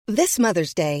This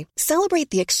Mother's Day, celebrate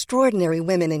the extraordinary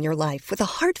women in your life with a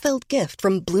heartfelt gift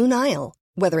from Blue Nile.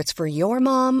 Whether it's for your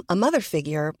mom, a mother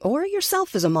figure, or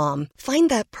yourself as a mom, find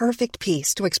that perfect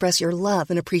piece to express your love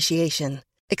and appreciation.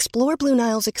 Explore Blue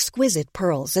Nile's exquisite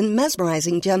pearls and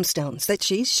mesmerizing gemstones that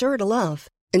she's sure to love.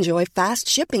 Enjoy fast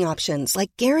shipping options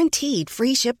like guaranteed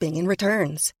free shipping and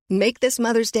returns. Make this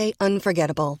Mother's Day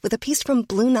unforgettable with a piece from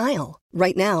Blue Nile.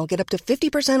 Right now, get up to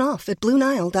 50% off at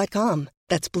BlueNile.com.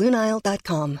 That's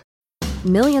BlueNile.com.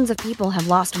 Millions of people have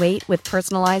lost weight with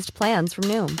personalized plans from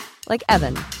Noom. Like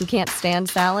Evan, who can't stand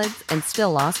salads and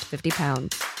still lost 50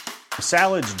 pounds.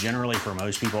 Salads generally for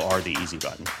most people are the easy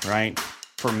button, right?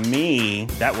 For me,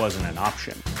 that wasn't an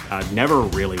option. I never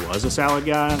really was a salad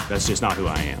guy. That's just not who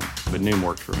I am. But Noom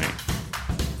worked for me.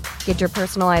 Get your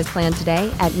personalized plan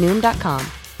today at Noom.com.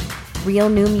 Real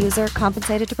Noom user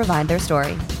compensated to provide their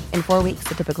story. In 4 weeks,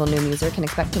 the typical Noom user can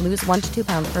expect to lose 1 to 2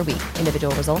 pounds per week.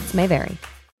 Individual results may vary.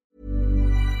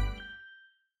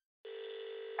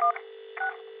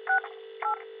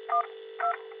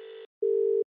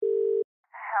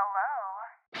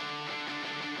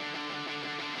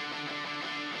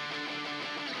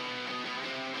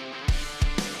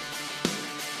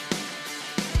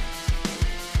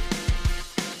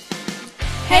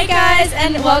 Hey guys,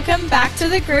 and welcome back to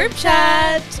the group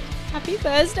chat. Happy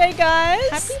Thursday, guys.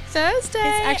 Happy Thursday.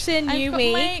 It's actually a new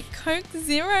week. I've got my Coke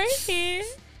Zero here.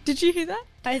 Did you hear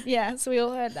that? Yeah, so we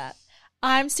all heard that.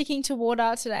 I'm sticking to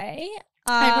water today.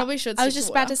 I probably should I was stick just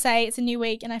to about water. to say it's a new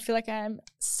week and I feel like I'm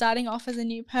starting off as a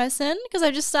new person because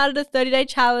I've just started a 30-day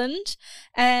challenge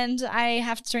and I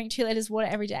have to drink 2 liters of water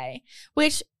every day,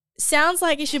 which sounds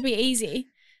like it should be easy.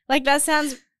 Like that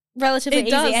sounds relatively It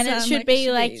easy does and it sound should like be it should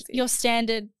be like easy. your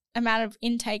standard amount of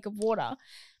intake of water.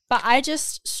 But I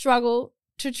just struggle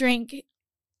to drink.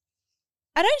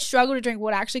 I don't struggle to drink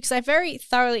water actually because I very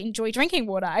thoroughly enjoy drinking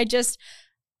water. I just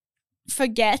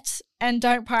forget and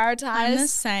don't prioritize. I'm the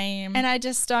same. And I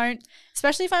just don't,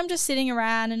 especially if I'm just sitting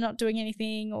around and not doing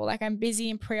anything or like I'm busy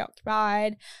and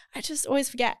preoccupied, I just always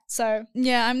forget. So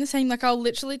yeah, I'm the same. Like I'll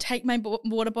literally take my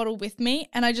water bottle with me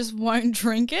and I just won't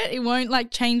drink it. It won't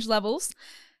like change levels.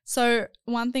 So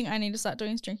one thing I need to start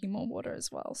doing is drinking more water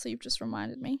as well. So you've just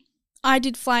reminded me. I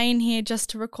did fly in here just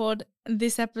to record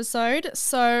this episode.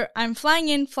 So I'm flying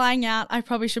in, flying out. I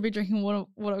probably should be drinking water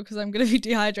because I'm going to be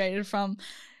dehydrated from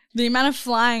the amount of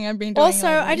flying I've been doing. also,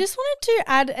 I just wanted to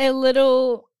add a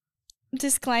little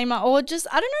disclaimer or just,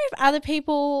 I don't know if other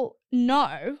people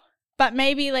know, but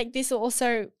maybe like this will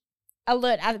also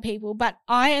alert other people, but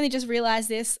I only just realized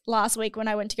this last week when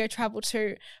I went to go travel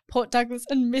to Port Douglas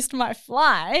and missed my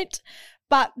flight,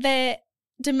 but their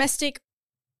domestic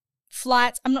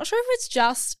flights, I'm not sure if it's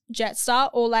just Jetstar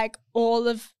or like all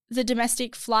of the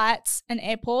domestic flights and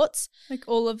airports, like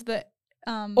all of the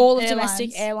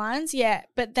domestic airlines, yeah,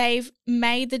 but they've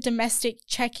made the domestic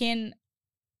check-in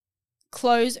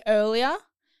close earlier,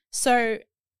 so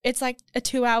it's like a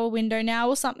 2-hour window now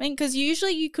or something, because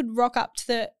usually you could rock up to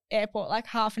the airport like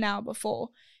half an hour before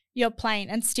your plane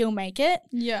and still make it.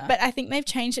 Yeah. But I think they've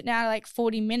changed it now to like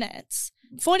 40 minutes.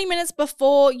 40 minutes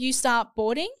before you start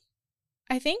boarding,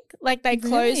 I think. Like they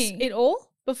close Really? it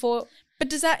all before. But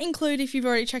does that include if you've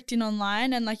already checked in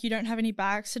online and like you don't have any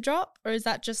bags to drop, or is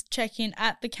that just check in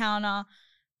at the counter,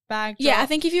 bag drop? Yeah, I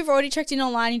think if you've already checked in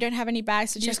online, you don't have any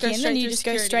bags to You just check go in, straight then you through just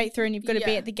go security. straight through and you've got to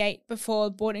be Yeah. at the gate before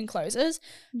boarding closes.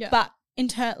 Yeah. But in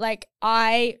turn, like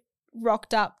I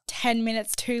rocked up 10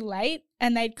 minutes too late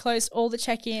and they'd closed all the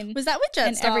check-in was that with Jetstar?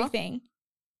 and everything.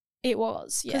 It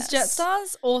was, Because yes.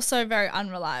 Jetstar's also very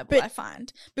unreliable, But- I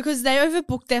find, because they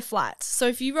overbook their flights. So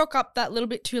if you rock up that little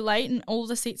bit too late and all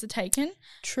the seats are taken,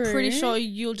 True. pretty sure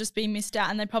you'll just be missed out,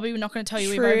 and they're probably not going to tell you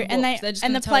we've True. overbooked. And They're just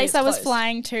and gonna the tell you place it's I was closed.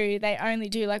 flying to, they only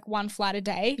do like one flight a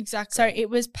day. Exactly. So it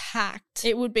was packed.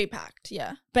 It would be packed,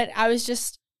 yeah. But I was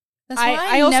just, That's I-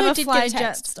 why I also never did fly get a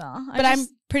text. Jetstar. but I'm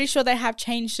pretty sure they have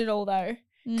changed it all though.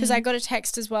 Because I Mm. got a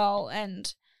text as well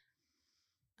and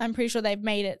I'm pretty sure they've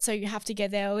made it so you have to get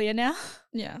there earlier now.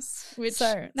 yes. Which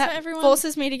So that everyone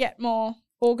forces me to get more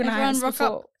organised everyone rock before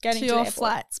up getting to to the your airport.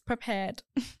 flights prepared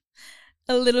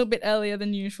a little bit earlier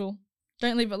than usual.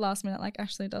 Don't leave it last minute like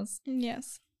Ashley does.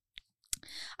 Yes.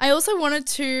 I also wanted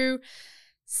to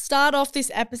start off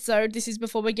this episode. This is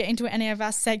before we get into any of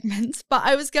our segments, but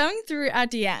I was going through our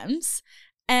DMs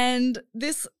and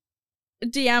this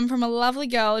DM from a lovely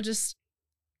girl just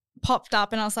popped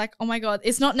up and I was like, oh my God,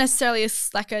 it's not necessarily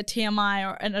like a TMI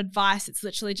or an advice. It's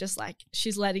literally just like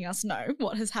she's letting us know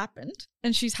what has happened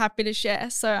and she's happy to share.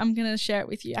 So I'm going to share it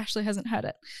with you. Ashley hasn't heard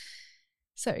it.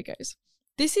 So it goes.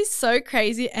 This is so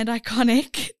crazy and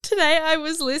iconic. Today I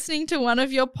was listening to one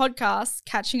of your podcasts,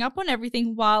 catching up on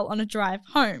everything while on a drive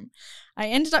home. I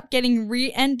ended up getting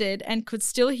rear-ended and could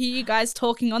still hear you guys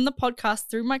talking on the podcast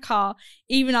through my car,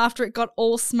 even after it got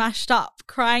all smashed up.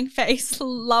 Crying face,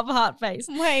 love heart face.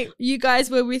 Wait. You guys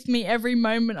were with me every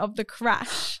moment of the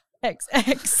crash.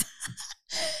 XX.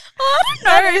 I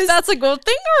don't know if that's a good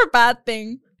thing or a bad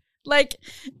thing. Like,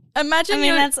 imagine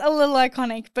that's a little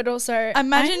iconic, but also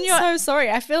Imagine you're so sorry.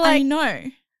 I feel like I know.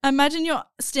 Imagine you're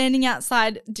standing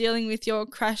outside dealing with your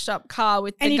crashed up car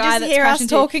with the and you guy just that's hear us crashing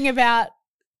into you. talking about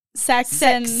sex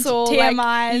and or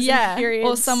TMIs and periods.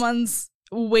 or someone's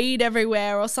weed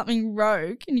everywhere or something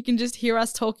rogue, and you can just hear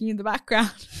us talking in the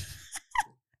background.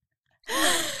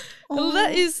 Well,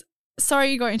 that is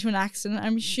sorry you got into an accident.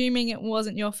 I'm assuming it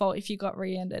wasn't your fault if you got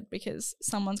rear-ended because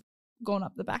someone's gone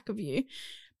up the back of you.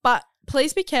 But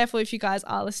please be careful if you guys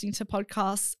are listening to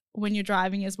podcasts when you're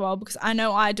driving as well, because I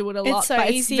know I do it a lot, so but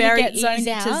easy it's very to get zoned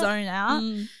easy to out. zone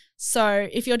out. So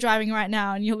if you're driving right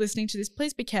now and you're listening to this,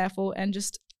 please be careful and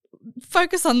just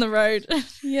focus on the road.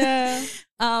 Yeah.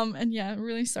 And yeah, I'm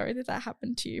really sorry that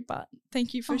happened to you, but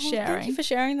thank you for sharing. Thank you for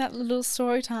sharing that little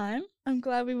story time. I'm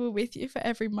glad we were with you for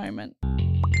every moment.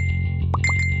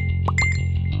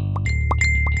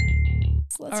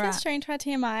 So let's All get right. straight into our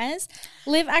TMIs.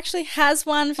 Liv actually has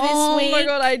one for this week. Oh my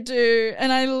God, I do.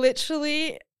 And I want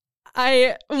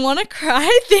to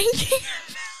cry thinking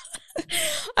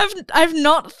about it. I've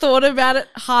not thought about it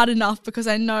hard enough because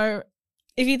I know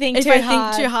If you think if too I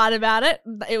hard, think too hard about it,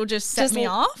 it will just set me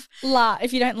off.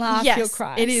 If you don't laugh, Yes, you'll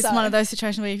cry. it is So- one of those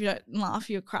situations where if you don't laugh,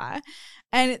 you'll cry.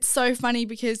 And it's so funny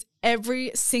because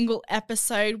every single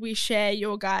episode we share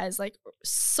your guys like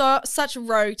such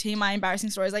rogue TMI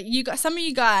embarrassing stories. Like you guys, some of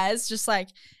you guys just like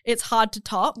it's hard to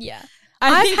top. Yeah.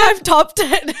 I think I've topped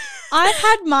it. I've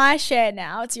had my share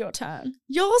now. It's your turn.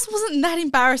 Yours wasn't that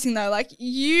embarrassing though. Like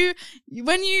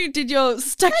when you did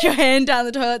stuck your hand down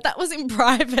the toilet, that was in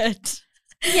private.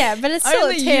 Yeah, but it's still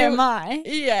a Only you- TMI.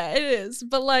 Yeah, it is.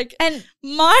 But like, And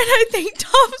mine I think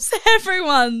tops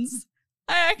everyone's.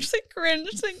 I actually cringe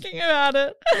thinking about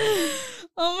it.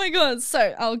 Oh my God.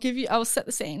 So I'll set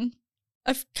the scene.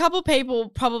 A couple people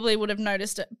probably would have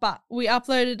noticed it, but we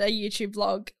uploaded a YouTube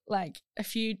vlog like a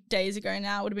few days ago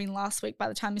now. It would have been last week by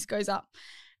the time this goes up.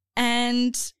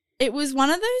 And it was one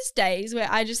of those days where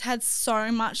I just had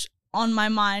so much on my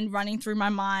mind, running through my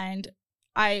mind.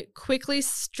 I quickly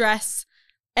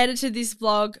edited this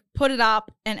vlog, put it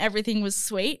up, and everything was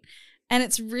sweet. And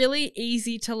it's really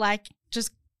easy to like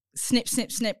just snip,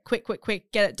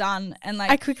 quick, get it done. And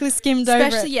like I quickly skimmed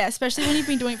over it. especially when you've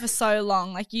been doing it for so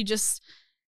long. Like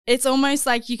it's almost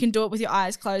like you can do it with your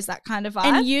eyes closed, that kind of vibe.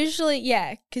 And usually,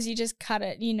 because you just cut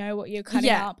it, you know what you're cutting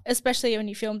up, especially when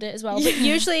you filmed it as well. But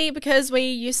usually, because we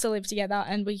used to live together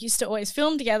and we used to always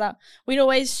film together, we'd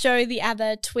always show the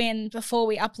other twin before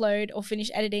we upload or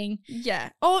finish editing. Yeah.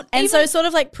 So sort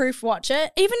of like proof watch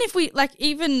it.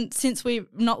 Even since we're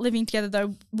not living together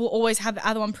though, we'll always have the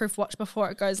other one proof watch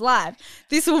before it goes live.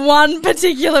 This one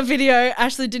particular video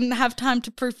Ashley didn't have time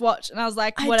to proof watch, and I was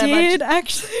like, whatever. I did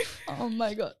actually. Oh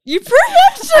my God. You proof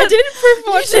watched it? I did proof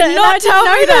watch You it. did not tell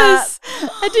me that.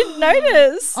 I didn't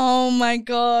notice. Oh my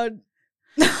God.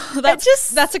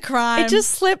 That's a crime. It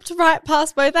just slipped right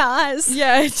past both eyes.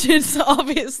 Yeah, it did,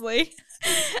 obviously.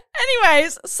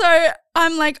 Anyways, so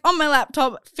I'm like on my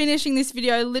laptop finishing this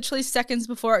video literally seconds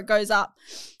before it goes up.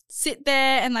 Sit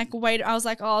there and like wait. I was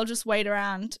like, I'll just wait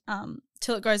around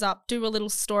till it goes up, do a little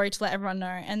story to let everyone know.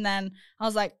 And then I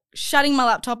was like shutting my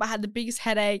laptop. I had the biggest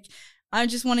headache. I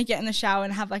just want to get in the shower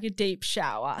and have like a deep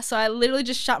shower. So I literally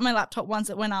just shut my laptop once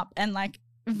it went up and like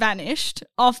vanished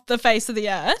off the face of the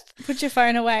earth. Put your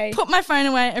phone away. Put my phone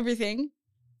away, everything.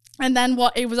 And then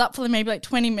it was up for maybe like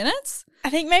 20 minutes. I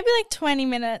think maybe like 20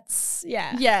 minutes.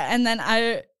 Yeah. Yeah. And then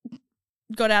I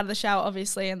got out of the shower,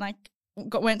 obviously, and like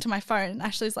went to my phone. And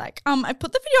Ashley's like, I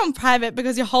put the video on private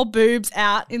because your whole boob's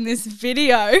out in this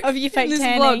video Of you fake in this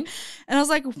tanning. vlog. And I was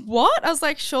like, what? I was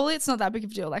like, surely it's not that big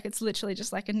of a deal. Like, it's literally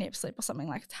just like a nip slip or something.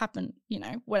 Like, it's happened,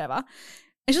 whatever.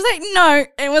 And she was like, no,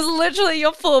 it was literally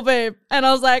your full boob. And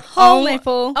I was like, Whole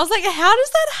nipple. I was like, how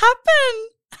does that happen?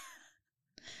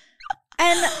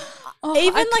 And Oh,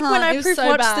 even like when can't. I It was proof so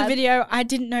watched bad. the video, I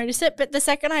didn't notice it. But the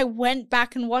second I went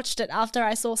back and watched it after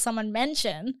I saw someone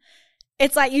mention,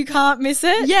 it's like you can't miss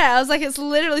it. Yeah, I was like, it's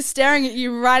literally staring at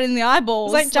you right in the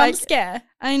eyeballs. It's like jump scare.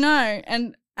 I know.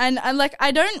 And like,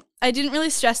 I didn't really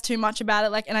stress too much about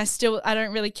it. Like, and I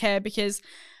don't really care because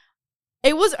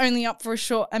it was only up for a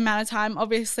short amount of time.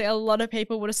 Obviously, a lot of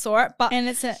people would have saw it, but And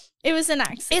it was an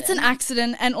accident. it's an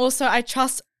accident. And also I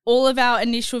trust all of our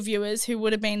initial viewers who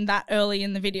would have been that early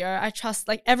in the video. I trust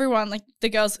like everyone, like the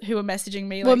girls who were messaging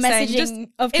me, like We're saying messaging just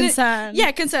of in it- concern.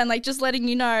 yeah, concern, like just letting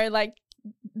you know, like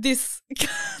this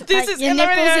Like, is your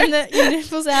nipples your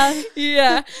nipples out.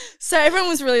 Yeah. So everyone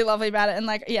was really lovely about it. And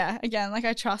like, yeah, again, like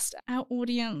I trust our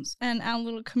audience and our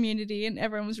little community, and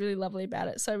everyone was really lovely about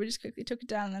it. So we just quickly took it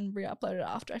down and then re-uploaded it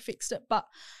after I fixed it. But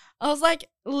I was like,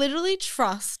 literally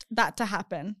trust that to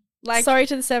happen. Like, Sorry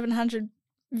to the 700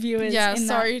 viewers in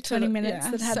sorry that to 20 the- minutes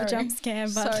yeah, that had the sorry. jump scare.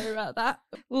 But Sorry about that.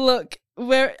 Look,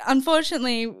 we're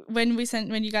unfortunately when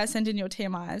you guys send in your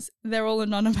TMIs, they're all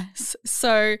anonymous.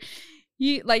 So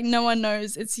you like no one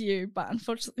knows it's you, but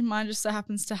unfortunately mine just so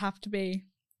happens to have to be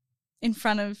in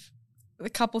front of a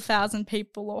couple thousand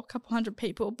people or a couple hundred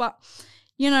people. But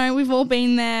you know, we've all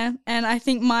been there, and I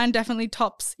think mine definitely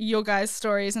tops your guys'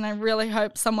 stories, and I really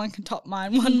hope someone can top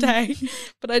mine one day,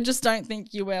 but I just don't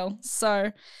think you will.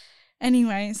 So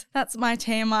anyways, that's my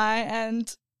TMI.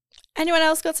 And anyone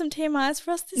else got some TMIs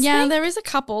for us this yeah, week? there is a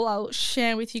couple I'll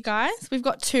share with you guys. We've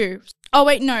got two. Oh,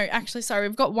 wait, no, actually, sorry.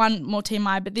 We've got one more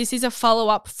TMI, but this is a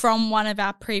follow-up from one of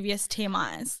our previous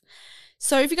TMIs.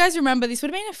 So if you guys remember, this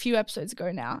would have been a few episodes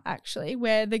ago now, actually,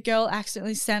 where the girl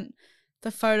accidentally sent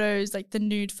the photos, like the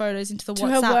nude photos into the To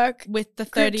her WhatsApp work with the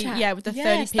group 30, chat. yeah, with the 30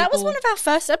 Yes, people. that was one of our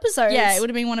first episodes. Yeah, it would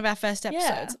have been one of our first Yeah.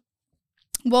 episodes.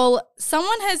 Well,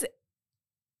 someone has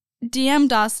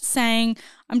DM'd us saying,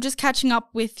 I'm just catching up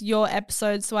with your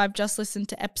episode, so I've just listened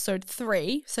to episode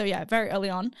 3. So yeah, very early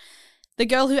on. The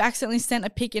girl who accidentally sent a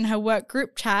pic in her work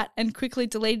group chat and quickly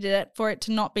deleted it for it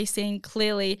to not be seen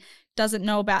clearly doesn't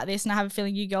know about this, and I have a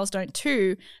feeling you girls don't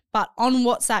too. But on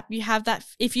WhatsApp, you have that.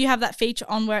 If you have that feature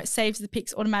on where it saves the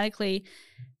pics automatically,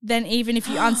 then even if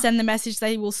you unsend the message,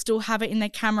 they will still have it in their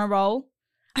camera roll.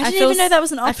 I didn't even know that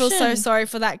was an option. I feel so sorry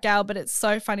for that gal, but it's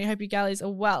so funny. I hope you gallies are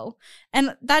well.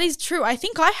 And that is true. I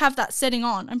think I have that setting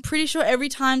on. I'm pretty sure every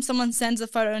time someone sends a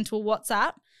photo into a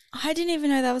WhatsApp I didn't even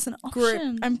know that was an option.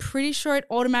 group, I'm pretty sure it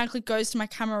automatically goes to my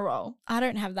camera roll. I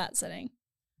don't have that setting.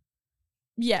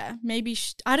 Yeah, maybe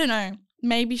I don't know.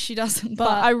 Maybe she doesn't, but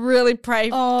But- I really pray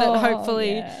that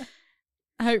hopefully, yeah.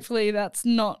 hopefully that's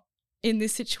not in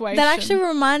this situation. That actually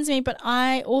reminds me, but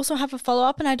I also have a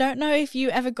follow-up, and I don't know if you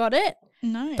ever got it,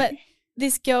 no. but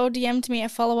this girl DM'd me a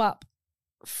follow-up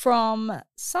from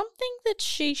something that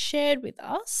she shared with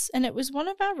us, and it was one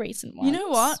of our recent ones. you know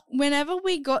what? Whenever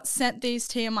we got sent these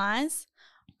TMIs,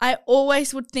 I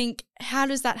always would think, how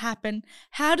does that happen?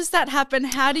 How does that happen?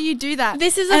 How do you do that?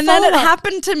 This is a and then it follow-up.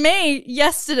 happened to me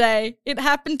yesterday. It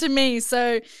happened to me,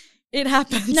 so it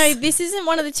happens. No, this isn't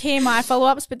one of the TMI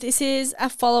follow-ups, but this is a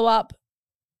follow-up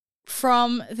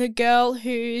from the girl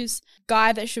whose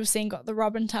guy that she was seeing got the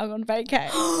rub and tug on vacay.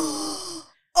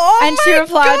 Oh And she my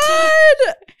replied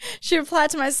God! She replied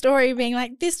to my story being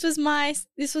like, this was my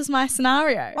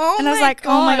scenario. Oh and I was my like,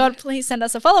 oh my God. God, please send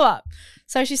us a follow-up.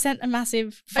 So she sent a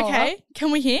massive follow-up. Okay,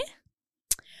 can we hear?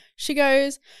 She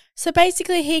goes, so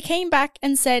basically he came back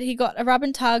and said he got a rub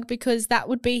and tug because that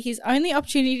would be his only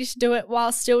opportunity to do it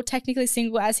while still technically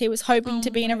single, as he was hoping to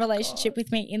be in a relationship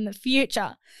with me in the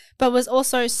future, but was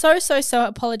also so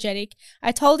apologetic.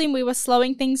 I told him we were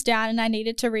slowing things down and I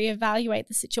needed to reevaluate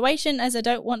the situation, as I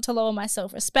don't want to lower my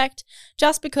self-respect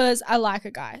just because I like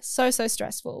a guy. So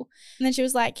stressful. And then she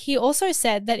was like, he also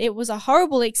said that it was a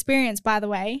horrible experience, by the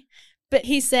way. But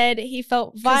he said he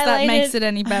felt violated. That makes it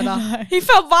any I better. know. He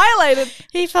felt violated.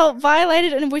 He felt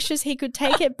violated and wishes he could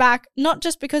take it back, not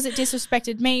just because it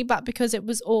disrespected me, but because it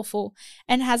was awful,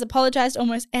 and has apologized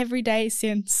almost every day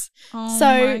since. Oh So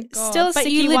my God. still a But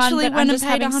sticky you literally one, but went I'm and just paid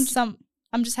having 100. some.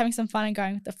 I'm just having some fun and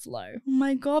going with the flow. Oh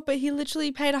my God, but he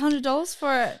literally paid $100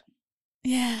 for it.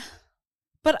 Yeah.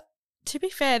 But to be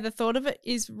fair, the thought of it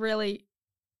is really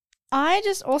I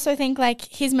just also think like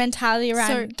his mentality around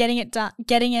So- getting it done,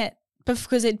 getting it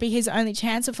because it'd be his only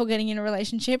chance before getting in a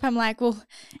relationship. I'm like, well,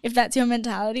 if that's your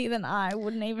mentality, then I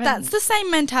wouldn't even. that's the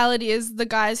same mentality as the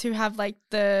guys who have like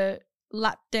the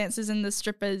lap dancers and the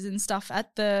strippers and stuff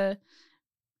at the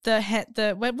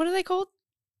what are they called?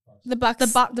 the bucks,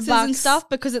 The bucks and stuff,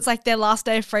 because it's like their last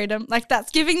day of freedom. Like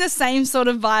that's giving the same sort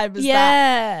of vibe as that.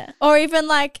 Yeah. Or even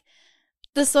like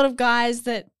the sort of guys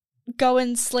that go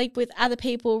and sleep with other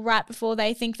people right before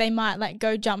they think they might like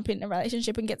go jump in a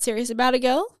relationship and get serious about a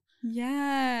girl.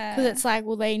 Yeah. Because it's like,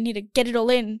 well, they need to get it all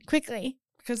in quickly.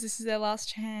 because this is their last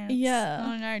chance. Yeah.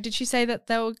 Oh no. Did she say that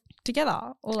they were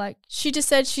together or like? She just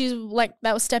said she's like,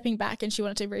 that was stepping back and she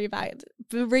wanted to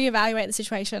reevaluate the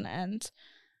situation and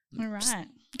All right.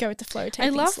 go with the flow. take I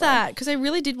things love slow. that because I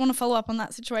really did want to follow up on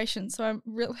that situation. So I'm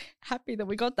really happy that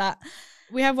we got that.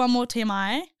 We have one more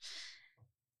TMI.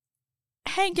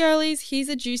 Hey girlies, here's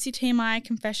a juicy TMI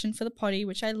confession for the potty,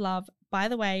 which I love. By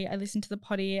the way, I listen to the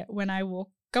potty when I walk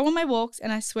go on my walks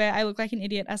and I swear I look like an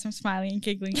idiot as I'm smiling and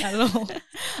giggling at it all.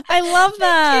 I love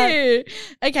that. Thank you.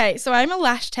 Okay, so I'm a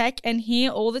lash tech and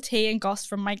hear all the tea and goss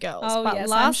from my girls. Oh, but yes, I'm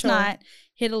last sure. night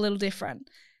hit a little different.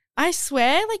 I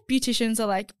swear like beauticians are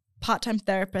like part-time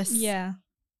therapists. Yeah.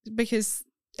 Because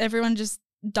everyone just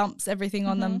dumps everything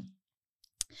on them.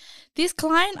 Mm-hmm. This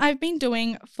client I've been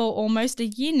doing for almost a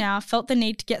year now felt the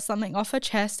need to get something off her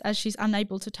chest as she's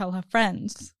unable to tell her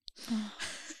friends.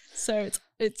 So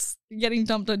it's getting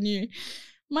dumped on you.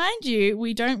 Mind you,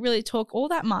 we don't really talk all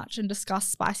that much and discuss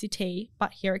spicy tea,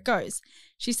 but here it goes.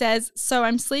 She says, so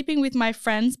I'm sleeping with my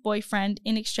friend's boyfriend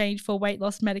in exchange for weight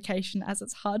loss medication as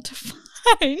it's hard to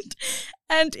find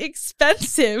and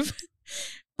expensive.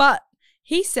 But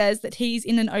he says that he's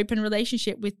in an open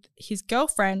relationship with his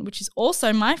girlfriend, which is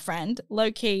also my friend,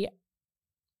 low-key.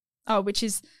 Oh, which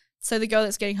is, so the girl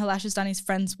that's getting her lashes done is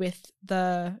friends with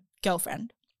the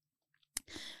girlfriend.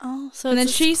 Oh, so And then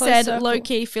it's a she close said, circle.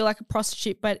 low-key feel like a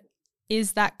prostitute, but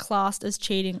is that classed as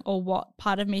cheating or what?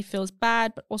 Part of me feels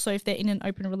bad, but also if they're in an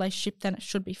open relationship, then it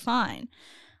should be fine.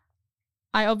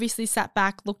 I obviously sat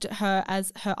back, looked at her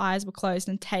as her eyes were closed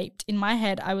and taped. In my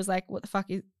head, I was like, what the fuck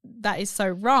is that? Is so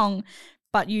wrong,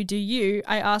 but you do you.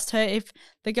 I asked her if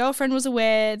the girlfriend was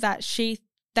aware that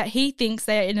he thinks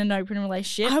they're in an open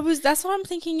relationship. That's what I'm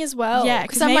thinking as well. Yeah,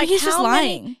 because I'm maybe like, he's just how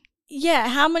lying.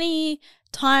 how many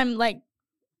times, like,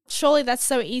 surely that's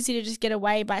so easy to just get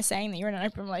away by saying that you're in an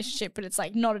open relationship, but it's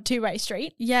like not a two-way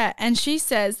street. Yeah, and she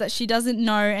says that she doesn't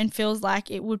know and feels like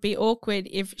it would be awkward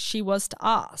if she was to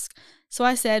ask. So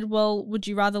I said, well, would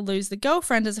you rather lose the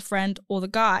girlfriend as a friend or the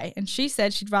guy? And she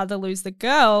said she'd rather lose the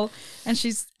girl and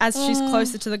she's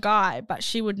closer to the guy, but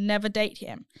she would never date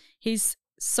him. He's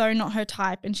so not her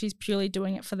type and she's purely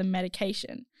doing it for the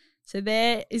medication. So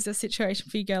there is a situation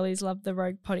for you girlies. Love the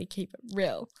rogue potty, keep it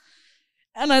real.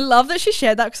 And I love that she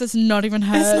shared that because it's not even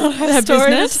her, It's not her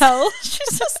story business. to tell.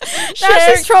 She's just now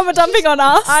sharing- she's trauma dumping on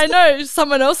us. I know,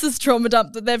 someone else's trauma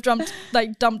dump that they've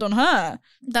dumped on her.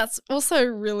 That's also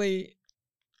really,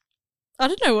 I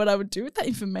don't know what I would do with that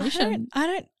information.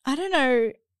 I don't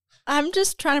know. I'm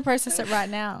just trying to process it right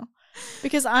now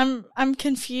because I'm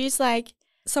confused. Like,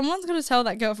 Someone's got to tell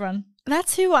that girlfriend.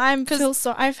 that's who feel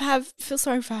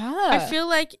sorry for her. I feel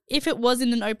like if it was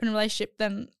in an open relationship,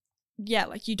 then yeah,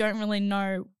 like you don't really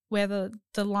know where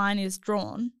the line is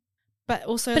drawn. But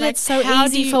also, but like, it's so how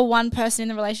easy do you- for one person in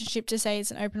the relationship to say it's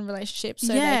an open relationship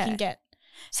so Yeah. they can get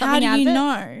How something do out you of it.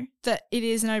 know that it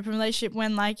is an open relationship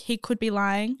when like he could be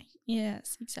lying?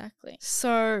 Yes, exactly.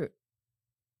 So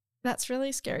that's really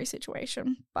a scary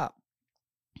situation, but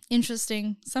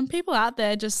interesting. Some people out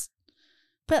there just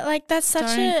But like that's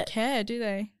such don't a care, do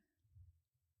they?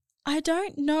 I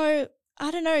don't know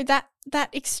that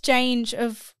exchange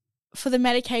of for the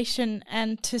medication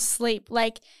and to sleep,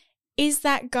 like, is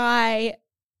that guy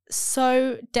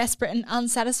so desperate and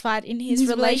unsatisfied in his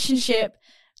relationship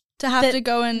To have that to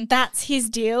go and that's his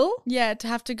deal to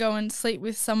have to go and sleep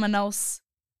with someone else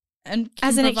and can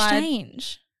as an provide-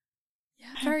 exchange? Yeah,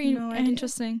 I have very no idea.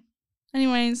 interesting.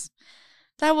 Anyways,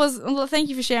 that was thank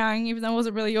you for sharing, even though it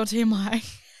wasn't really your TMI.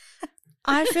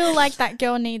 I feel like that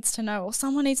girl needs to know, or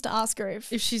someone needs to ask her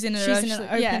if If she's in a she's in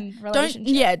relationship, an yeah. open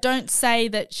relationship. Don't say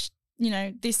that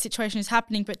this situation is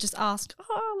happening, but just ask,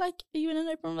 like, are you in an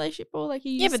open relationship or like are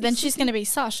you Yeah, but then she's just- going to be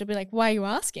sus. She'll be like, "Why are you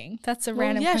asking?" That's a Well,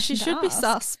 random yeah, question. she to should be ask.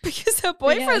 sus because her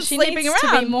But yeah, boyfriend's she sleeping needs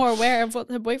around. to be more aware of what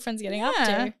her boyfriend's getting up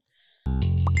Yeah. to.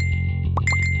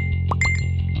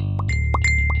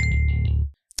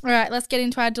 All right, let's get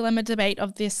into our dilemma debate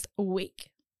of this week.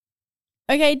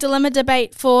 Okay, dilemma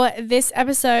debate for this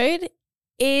episode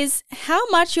is how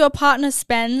much your partner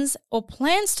spends or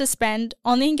plans to spend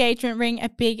on the engagement ring a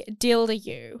big deal to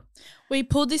you? We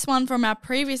pulled this one from our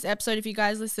previous episode, if you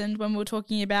guys listened, when we were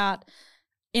talking about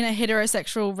in a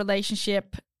heterosexual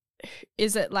relationship,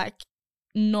 is it like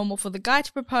normal for the guy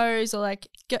to propose or like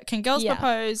can girls Yeah.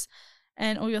 propose,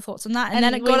 and all your thoughts on that. And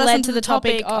then it got us led into the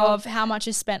topic of how much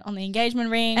is spent on the engagement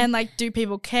ring. and like, do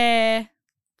people care?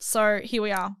 So here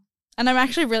we are. And I'm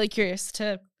actually really curious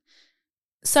to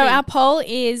so see. our poll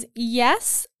is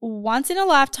yes, once in a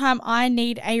lifetime I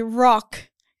need a rock,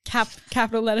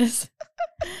 capital letters.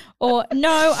 Or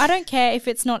no, I don't care if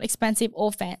it's not expensive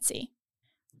or fancy.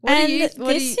 What do and you-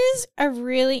 what do this you- is a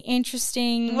really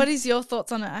interesting. What is your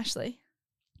thoughts on it, Ashley?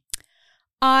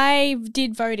 I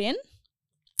did vote in,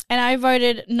 and I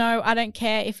voted no, I don't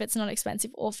care if it's not expensive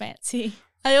or fancy.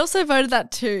 I also voted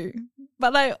that too,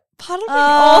 but part of me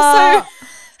Uh,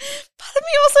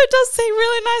 also does see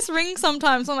really nice rings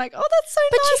sometimes. I'm like, oh, that's so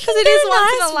But nice you because can it get is a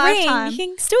once in a nice ring. lifetime. You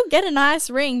can still get a nice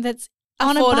ring that's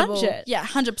on a affordable. budget. Yeah,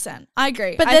 100%. I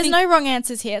agree. But I there's think no wrong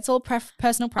answers here. It's all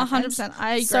personal preference. 100%.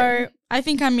 I agree. So I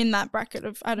think I'm in that bracket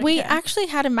of I don't we care. actually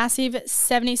had a massive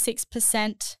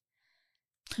 76%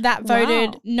 that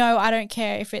voted, Wow. no, I don't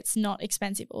care if it's not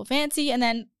expensive or fancy. And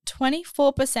then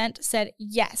 24% said,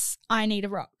 yes, I need a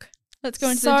rock. Let's go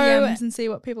into So- the DMs and see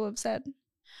what people have said.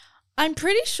 I'm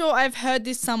pretty sure I've heard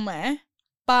this somewhere,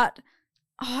 but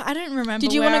I don't remember.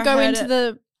 Did you want to go into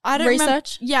the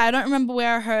research? Yeah, I don't remember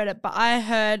where I heard it, but I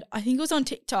think it was on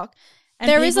TikTok. And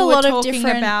There is a people were lot of talking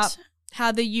different- about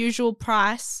how the usual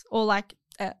price, or like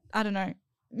I don't know.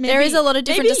 There is a lot of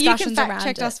different maybe discussions you can around fact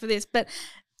check it. us for this, but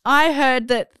I heard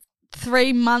that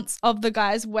 3 months of the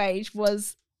guy's wage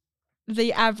was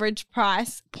the average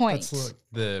price point. That's like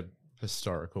the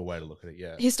historical way to look at it,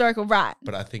 yeah. Historical, right?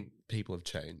 But I think people have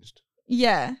changed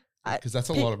Yeah. because that's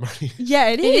a lot of money. Yeah,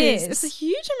 it is. is. It's a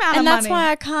huge amount And of that's money.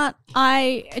 why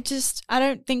I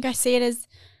don't think I see it as,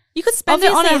 you could spend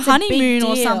it on obviously a it's a big honeymoon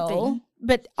or deal, something.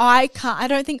 But I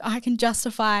don't think I can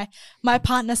justify my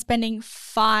partner spending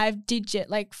 5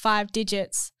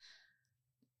 digits.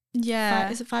 Yeah.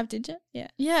 Is it 5 digit? Yeah.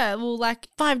 Yeah, well, like,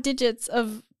 5 digits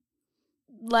of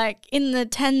like in the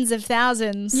tens of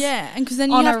thousands. yeah, and because then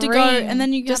you On have a to go, ring, and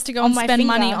then you just have to go on and my spend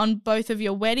money finger. on both of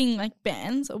your wedding, like,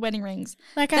 bands or wedding rings.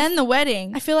 Like Then the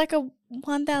wedding. I feel like a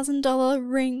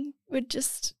 $1,000 ring would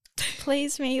just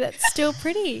please me. That's still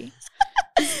pretty.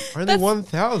 Only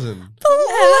 1,000.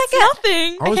 that's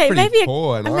nothing. I was okay, pretty maybe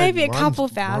poor, and maybe a mine's- couple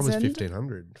Mine was thousand.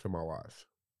 1,500 for my wife.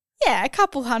 Yeah, a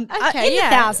couple hundred. Okay, in yeah,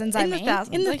 the thousands. in the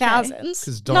thousands, In the okay. thousands.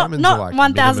 'Cause Not diamonds are like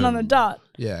 1,000 on the minimum- dot.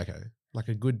 Yeah, okay. Like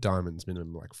a good diamond's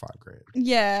minimum like $5,000.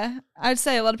 Yeah, I'd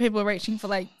say a lot of people are reaching for,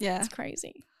 like, It's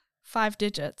crazy. 5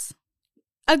 digits.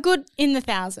 A good in the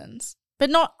thousands, but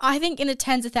not. I think in the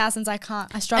tens of thousands, I struggle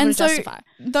And to so justify.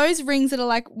 those rings that are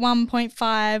like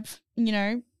 1.5,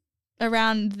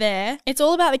 around there, It's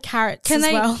all about the carats Can as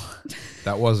they- well.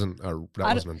 That wasn't a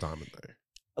I wasn't a diamond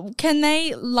though. can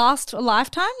they last a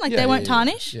lifetime? Like, they won't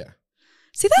tarnish? Yeah.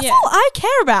 See, that's Yeah. all I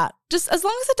care about. Just as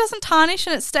long as it doesn't tarnish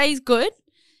and it stays good.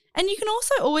 And you can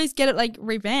also always get it, like,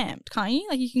 revamped, can't you?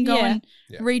 Like, you can go Yeah. and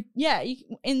Yeah.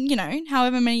 in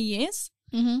however many years.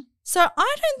 Mm-hmm. So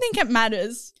I don't think it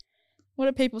matters. What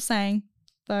are people saying,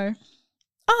 though?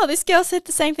 Oh, this girl said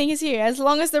the same thing as you. As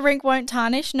long as the ring won't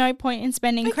tarnish, no point in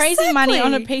spending crazy money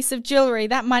on a Exactly. piece of jewelry.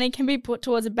 That money can be put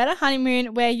towards a better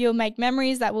honeymoon where you'll make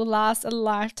memories that will last a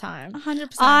lifetime.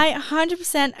 100%. I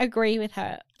 100% agree with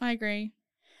her. I agree.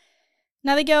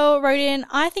 Another girl wrote in,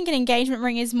 I think an engagement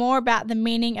ring is more about the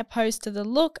meaning opposed to the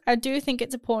look. I do think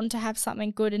it's important to have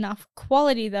something good enough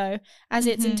quality, though, as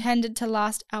it's intended to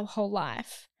last our whole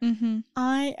life. Mm-hmm.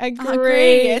 I I agree.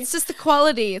 agree. It's just the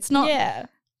quality. It's not yeah.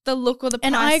 the look or the price.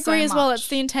 And I agree so as well. much. It's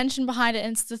the intention behind it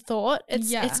and it's the thought.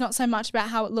 Yeah. It's not so much about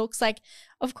how it looks. Like,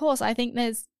 of course, I think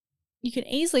you can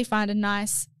easily find a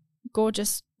nice,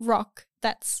 gorgeous rock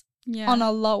that's on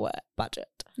a lower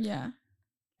budget. Yeah.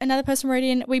 Another person wrote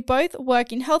in, we both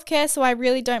work in healthcare, so I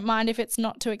really don't mind if it's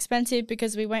not too expensive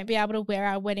because we won't be able to wear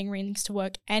our wedding rings to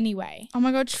work anyway. Oh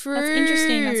my God, true. That's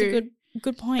interesting. That's a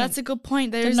good point. That's a good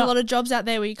point. They're There's not- a lot of jobs out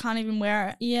there where you can't even wear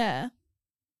it. yeah.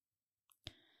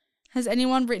 Has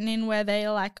anyone written in where they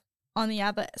are, like, on the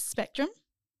other spectrum?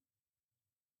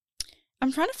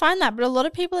 I'm trying to find that, but a lot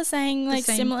of people are saying like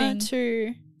same similar thing.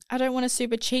 to, I don't want a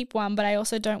super cheap one, but I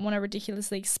also don't want a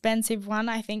ridiculously expensive one.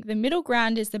 I think the middle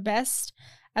ground is the best.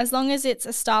 As long as it's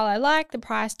a style I like, the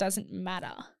price doesn't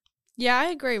matter. Yeah, I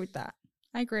agree with that.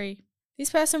 I agree. This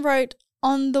person wrote,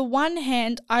 on the one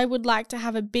hand, I would like to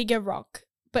have a bigger rock,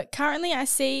 but currently I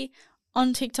see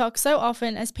on TikTok so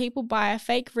often as people buy a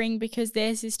fake ring because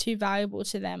theirs is too valuable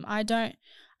to them. I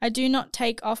do not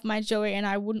take off my jewelry and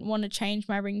I wouldn't want to change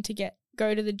my ring to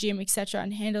go to the gym, etc.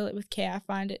 and handle it with care. I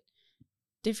find it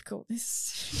difficult.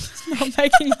 This is not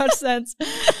making much sense.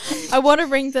 I want a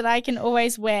ring that I can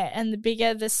always wear, and the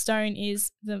bigger the stone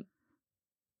is, the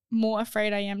more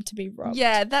afraid I am to be robbed.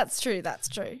 Yeah, that's true. That's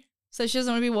true. So she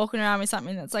doesn't want to be walking around with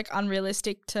something that's, like,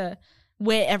 unrealistic to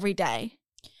wear every day.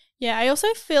 Yeah, I also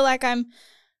feel like I'm,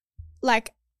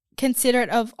 like, considerate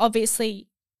of, obviously,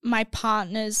 my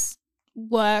partner's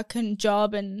work and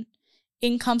job and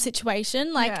income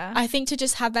situation. Like, Yeah. I think to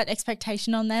just have that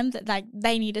expectation on them that, like,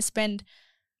 they need to spend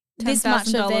this much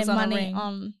of $10,000 their on a money ring.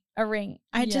 on a ring.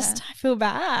 I Yeah. feel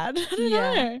bad. I don't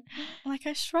Yeah. know. Like,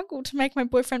 I struggled to make my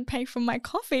boyfriend pay for my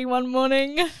coffee one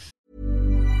morning.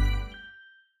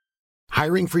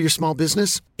 Hiring for your small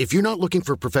business? If you're not looking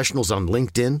for professionals on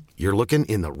LinkedIn, you're looking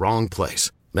in the wrong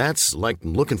place. That's like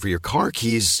looking for your car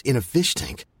keys in a fish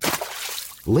tank.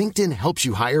 LinkedIn helps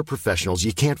you hire professionals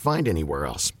you can't find anywhere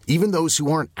else, even those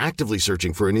who aren't actively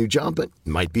searching for a new job but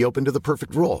might be open to the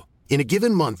perfect role. In a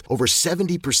given month, over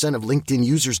 70% of LinkedIn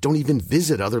users don't even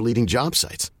visit other leading job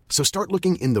sites. So start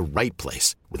looking in the right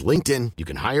place. With LinkedIn, you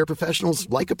can hire professionals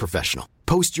like a professional.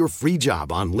 Post your free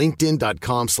job on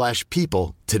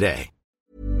linkedin.com/people today.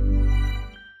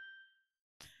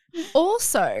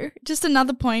 Also, just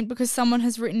another point, because someone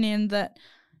has written in that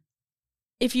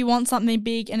if you want something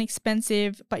big and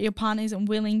expensive, but your partner isn't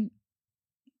willing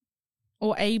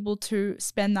or able to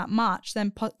spend that much,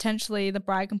 then potentially the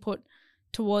bride can put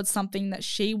towards something that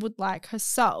she would like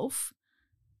herself.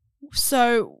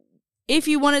 So if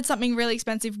you wanted something really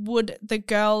expensive, would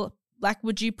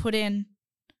you put in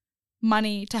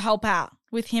money to help out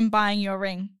with him buying your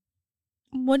ring?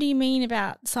 What do you mean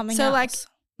about something So else?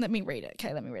 let me read it.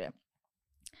 Okay, let me read it.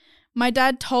 My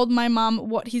dad told my mum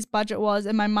what his budget was,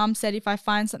 and my mum said if I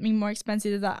find something more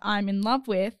expensive that I'm in love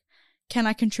with, can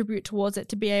I contribute towards it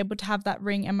to be able to have that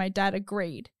ring? And my dad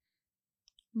agreed.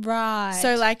 Right.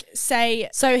 So say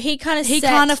so he kind of he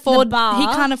can't afford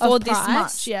this price,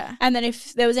 much, yeah. And then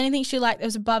if there was anything she liked that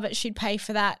was above it, she'd pay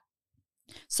for that.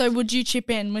 So would you chip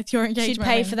in with your engagement She'd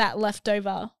pay ring? for that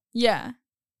leftover. Yeah.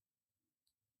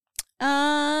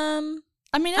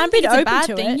 I mean, I don't I'd think be it's a open bad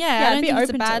to thing. it. Yeah, Yeah, I I'd don't be think it's a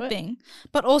open to bad it. thing.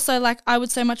 But also,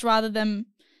 I'd so much rather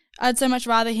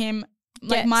him,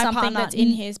 Get my something partner, that's in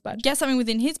his budget. get something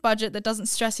within his budget that doesn't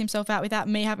stress himself out without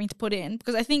me having to put in.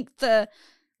 Because I think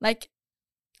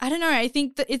I don't know, I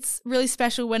think that it's really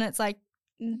special when it's like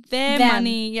their Them.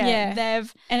 money, Yeah.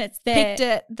 they've And it's their picked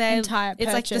it, entire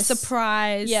it's like the purchase.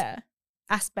 surprise Yeah.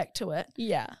 aspect to it.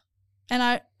 Yeah.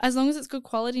 And as long as it's good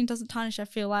quality and doesn't tarnish, I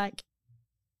feel like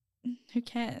who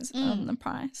cares on the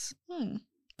price.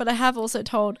 But I have also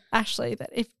told Ashley that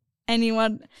if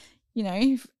anyone,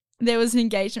 if there was an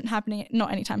engagement happening,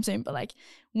 not anytime soon, but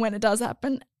when it does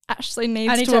happen, Ashley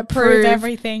needs I need to to approve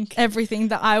everything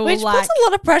that I will Which puts a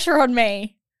lot of pressure on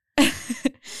me.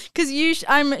 Because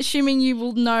I'm assuming you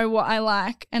will know what I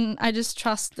like, and I just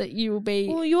trust that you will be.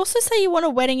 Well, you also say you want a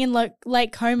wedding in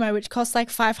Lake Como, which costs like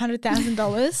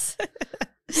 $500,000.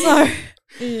 So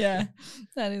Yeah,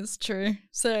 that is true.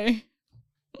 So,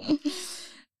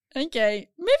 okay,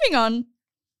 moving on.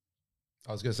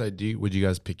 I was going to say, would you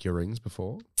guys pick your rings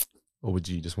before? Or would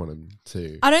you just want them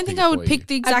to? I don't think I would pick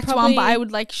the exact one, but I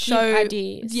would show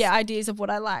ideas. Yeah, ideas of what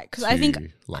I like, because I think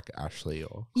like Ashley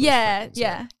or yeah,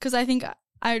 because I think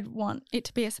I'd want it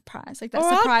to be a surprise, like that Or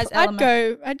surprise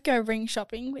element. I'd go ring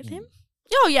shopping with him.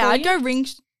 Oh yeah, For I'd you? go ring.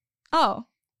 Oh,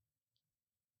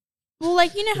 Well,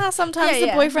 you know how sometimes Yeah,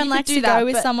 the boyfriend you could likes do to that, go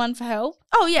with but- someone for help,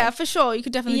 oh yeah, for sure. You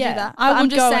could definitely Yeah, do that. I But I'm would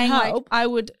just go and saying, help. I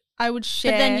would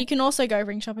share. but then you can also go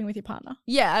ring shopping with your partner.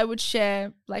 Yeah, I would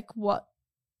share what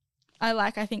I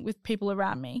like, I think, with people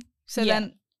around me. So Yeah.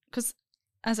 then, because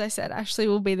as I said, Ashley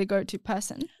will be the go-to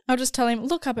person. I'll just tell him,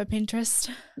 look up a Pinterest.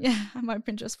 Yeah, my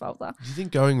Pinterest folder. Do you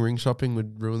think going ring shopping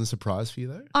would ruin the surprise for you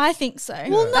though? I think so.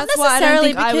 Well, not That's why I don't necessarily,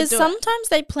 think I would because do it. sometimes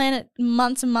they plan it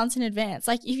months and months in advance.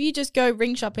 Like if you just go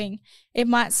ring shopping, it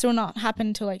might still not happen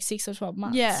until 6 or 12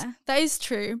 months. Yeah, that is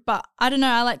true. But I don't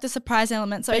know. I like the surprise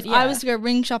element. So But if I yeah. was to go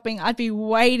ring shopping, I'd be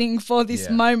waiting for this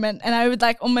Yeah. moment, and I would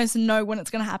almost know when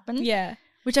it's going to happen. Yeah.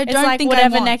 Which I It's don't like think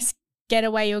whatever I want. next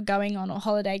getaway you're going on or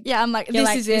holiday. Yeah, I'm like, You're this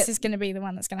like, is this it. is going to be the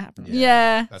one that's going to happen.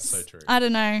 Yeah. That's so true. I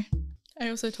don't know. I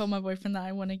also told my boyfriend that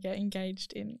I want to get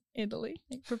engaged in Italy,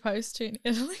 proposed to in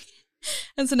Italy.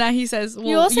 And so now he says, well,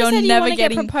 You also you're said you never want to get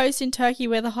getting proposed in Turkey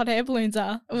where the hot air balloons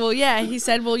are. Well, yeah, he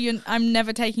said, well, I'm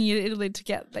never taking you to Italy to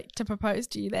get to propose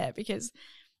to you there, because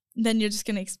then you're just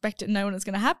going to expect it and know when it's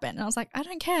going to happen. And I was like, I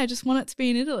don't care. I just want it to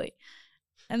be in Italy.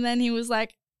 And then he was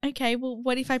like, okay, well,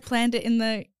 what if I planned it in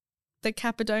the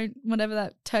Cappadocia, whatever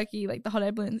that Turkey, the hot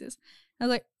air balloons is? I was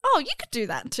like, oh, you could do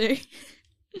that too.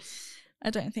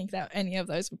 I don't think that any of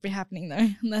those would be happening though,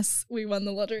 unless we won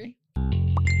the lottery.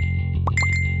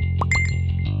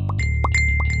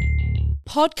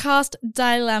 Podcast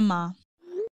dilemma.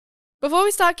 Before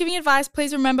we start giving advice,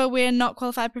 please remember we're not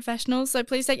qualified professionals, so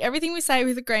please take everything we say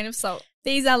with a grain of salt.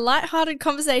 These are light-hearted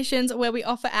conversations where we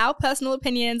offer our personal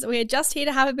opinions. We are just here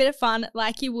to have a bit of fun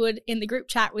like you would in the group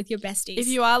chat with your besties. If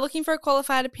you are looking for a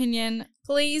qualified opinion,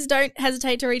 please don't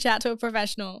hesitate to reach out to a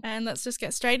professional. And let's just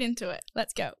get straight into it.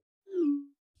 Let's go.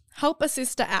 Help a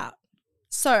sister out.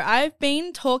 So I've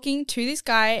been talking to this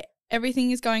guy.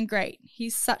 Everything is going great.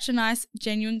 He's such a nice,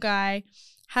 genuine guy.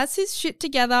 Has his shit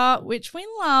together, which we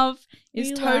love,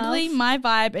 is totally my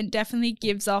vibe and definitely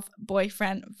gives off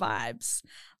boyfriend vibes.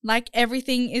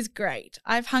 Everything is great.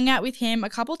 I've hung out with him a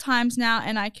couple times now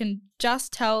and I can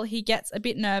just tell he gets a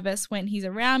bit nervous when he's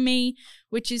around me,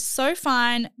 which is so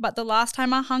fine. But the last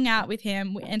time I hung out with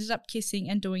him, we ended up kissing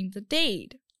and doing the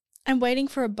deed. I'm waiting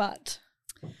for a but.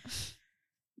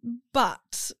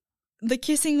 But the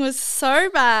kissing was so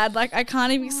bad. Like, I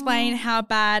can't even explain how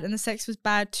bad, and the sex was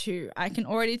bad too. I can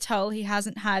already tell he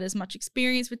hasn't had as much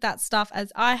experience with that stuff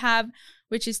as I have,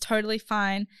 which is totally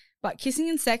fine. But kissing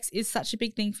and sex is such a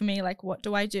big thing for me. Like, what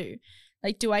do I do?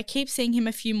 Like, do I keep seeing him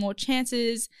a few more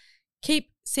chances, keep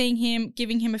seeing him,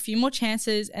 giving him a few more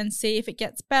chances and see if it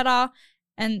gets better?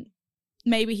 And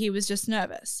maybe he was just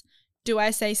nervous. Do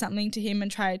I say something to him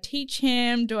and try to teach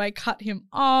him? Do I cut him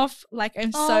off? Like,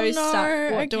 I'm so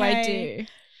stuck. What do I do?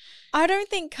 I don't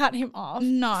think cut him off.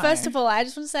 No. First of all, I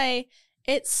just want to say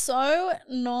it's so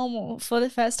normal for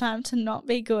the first time to not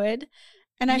be good.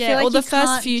 And I feel like the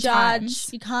first few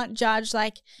times. You can't judge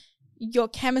like your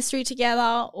chemistry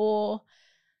together or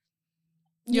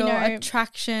your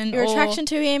attraction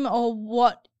to him or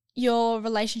what your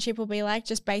relationship will be like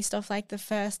just based off like the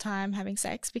first time having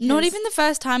sex. Because not even the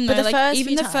first time though, like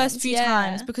even the first few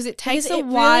times, because it takes a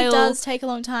while. It really does take a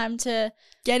long time to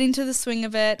get into the swing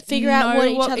of it, figure out what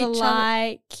each other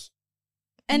like,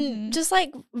 and just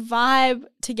like vibe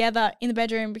together in the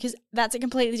bedroom, because that's a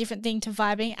completely different thing to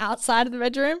vibing outside of the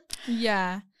bedroom.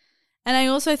 Yeah. And I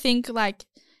also think like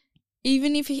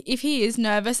even if he is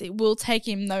nervous, it will take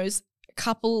him those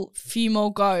few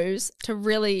more goes to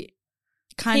really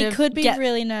kind of could be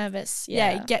really nervous.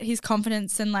 Yeah, get his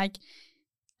confidence. And like,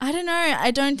 I don't know, I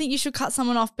don't think you should cut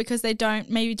someone off because they don't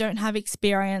have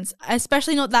experience,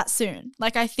 especially not that soon.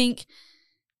 Like, I think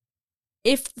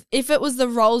if it was the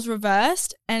roles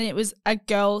reversed and it was a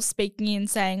girl speaking in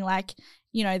saying like,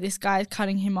 you know, this guy's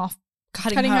cutting her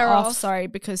off, sorry,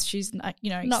 because she's not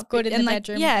good in the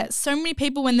bedroom. Yeah, so many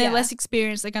people when they're less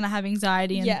experienced, they're going to have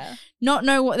anxiety and not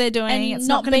know what they're doing. And it's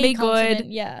not going to be good.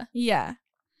 Yeah.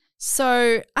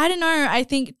 So I don't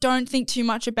know. Don't think too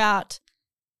much about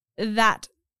that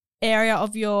area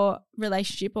of your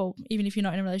relationship, or even if you're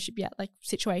not in a relationship yet, like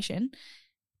situation,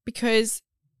 because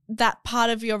that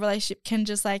part of your relationship can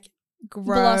just like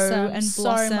grow and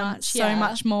blossom so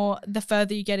much more the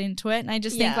further you get into it. And I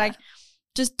just think like,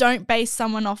 just don't base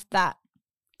someone off that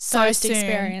so soon.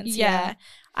 Experience. Yeah.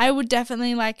 I would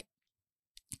definitely like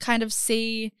kind of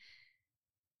see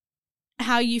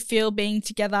how you feel being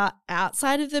together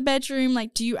outside of the bedroom.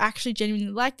 Like, do you actually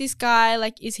genuinely like this guy?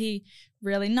 Like, is he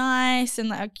really nice? And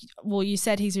like, well, you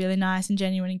said he's really nice and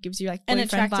genuine and gives you like boyfriend and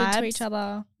attracted vibes to each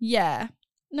other. Yeah.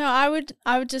 No, I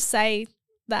would just say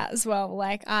that as well.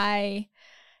 Like, I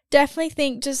definitely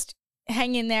think just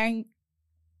hang in there and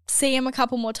see him a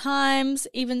couple more times.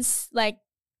 Even like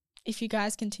if you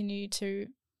guys continue to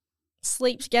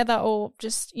sleep together, or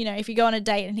just, you know, if you go on a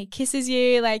date and he kisses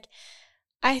you, like,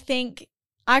 I think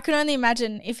I could only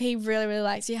imagine if he really, really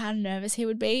likes you, how nervous he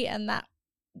would be, and that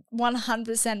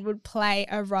 100% would play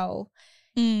a role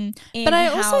in but I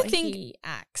also how think he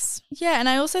acts. Yeah, and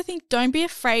I also think don't be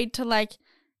afraid to like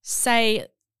say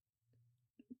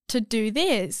to do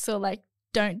this, or like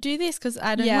don't do this because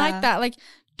I don't like that. Like,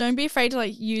 don't be afraid to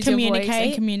like use your voice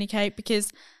and communicate,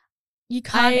 because you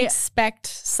can't expect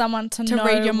someone to know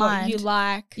read your what mind. you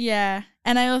like. Yeah,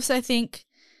 and I also think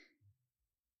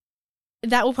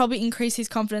that will probably increase his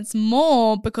confidence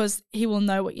more, because he will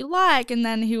know what you like, and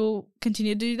then he will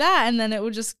continue to do that, and then it will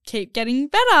just keep getting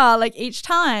better like each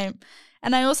time.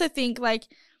 And I also think like,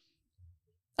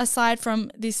 aside from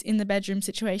this in the bedroom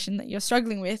situation that you're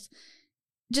struggling with,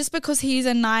 just because he's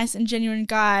a nice and genuine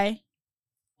guy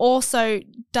also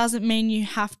doesn't mean you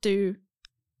have to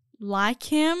like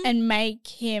him and make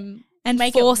him and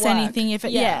make force it work. anything if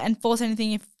it and force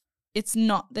anything if it's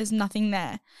not, there's nothing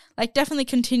there. Like, definitely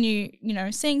continue, you know,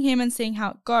 seeing him and seeing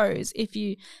how it goes if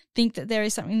you think that there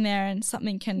is something there and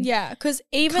something can because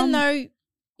even though,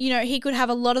 you know, he could have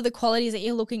a lot of the qualities that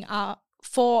you're looking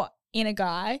for in a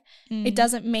guy, it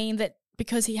doesn't mean that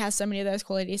because he has so many of those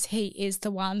qualities, he is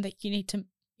the one that you need to,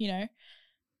 you know,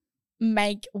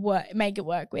 make it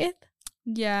work with.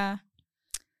 Yeah.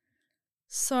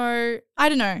 So I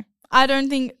don't know. I don't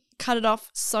think cut it off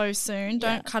so soon.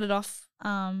 Don't cut it off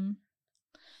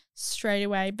straight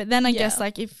away. But then I guess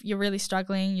like if you're really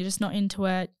struggling, you're just not into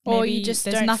it, or you just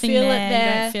there's don't nothing feel there, it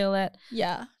there. You don't feel it.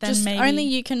 Yeah. Then just maybe only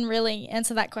you can really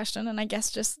answer that question, and I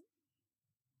guess just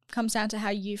comes down to how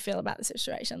you feel about the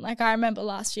situation. Like, I remember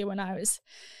last year when I was,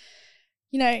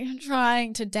 you know,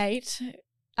 trying to date,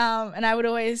 and I would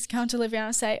always come to Olivia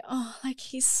and say, oh, like,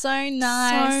 he's so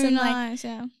nice and like,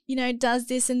 you know, does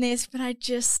this and this, but I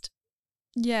just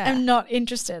am not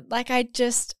interested. Like,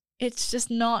 it's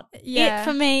just not it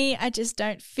for me. I just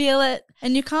don't feel it.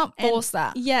 And you can't force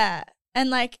that. Yeah. And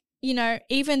like, you know,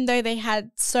 even though they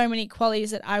had so many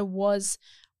qualities that I was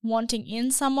wanting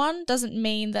in someone, doesn't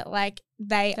mean that like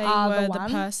they are the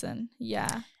person.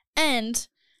 Yeah. And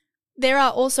there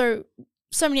are also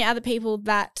so many other people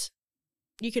that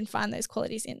you can find those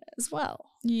qualities in as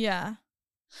well. Yeah.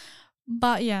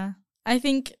 But yeah, I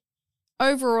think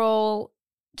overall,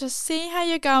 just see how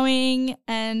you're going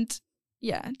and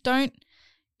don't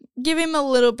give him a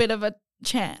little bit of a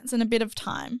chance and a bit of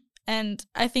time. And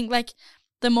I think like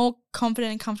the more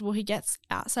confident and comfortable he gets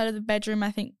outside of the bedroom,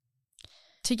 I think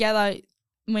together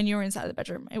when you're inside the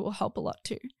bedroom, it will help a lot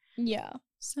too. Yeah.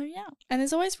 So yeah. And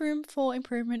there's always room for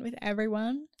improvement with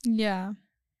everyone. Yeah.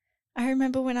 I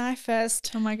remember when I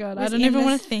first Oh my God. I was don't in even the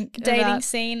want to think dating about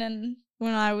scene and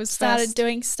when I was started first.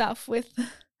 doing stuff with,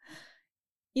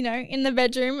 in the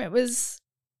bedroom. It was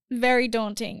very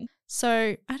daunting.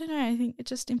 So I don't know. I think it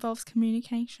just involves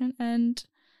communication and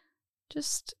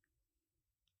just,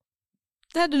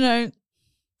 I don't know,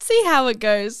 see how it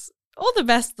goes. All the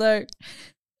best though.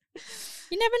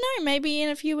 You never know. Maybe in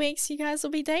a few weeks you guys will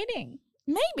be dating.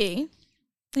 Maybe.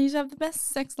 You should have the best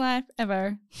sex life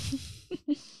ever.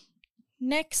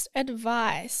 Next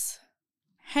advice.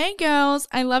 Hey girls,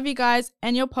 I love you guys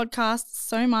and your podcast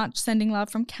so much. Sending love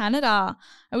from Canada.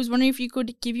 I was wondering if you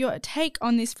could give your take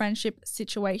on this friendship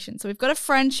situation. So we've got a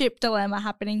friendship dilemma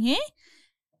happening here.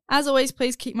 As always,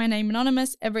 please keep my name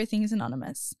anonymous. Everything is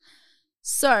anonymous.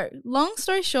 So, long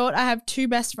story short, I have two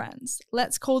best friends.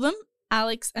 Let's call them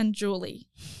Alex and Julie.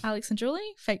 Alex and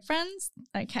Julie? Fake friends?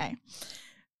 Okay.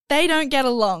 They don't get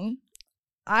along.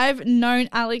 I've known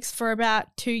Alex for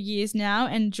about 2 years now,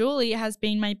 and Julie has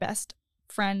been my best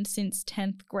friend since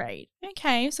 10th grade.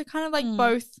 Okay, so kind of like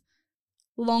both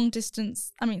long-term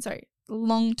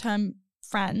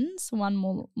friends, one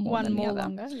more than the other.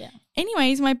 Longer, yeah.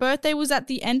 Anyways, my birthday was at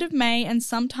the end of May, and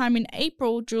sometime in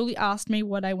April, Julie asked me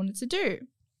what I wanted to do.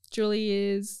 Julie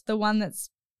is the one that's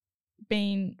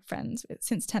been friends with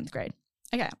since 10th grade.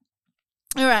 Okay.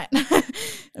 All right.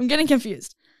 I'm getting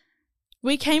confused.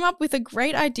 We came up with a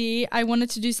great idea. I wanted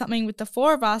to do something with the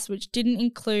four of us, which didn't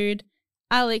include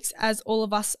Alex, as all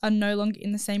of us are no longer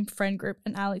in the same friend group,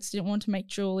 and Alex didn't want to make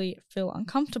Julie feel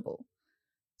uncomfortable.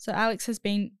 So Alex has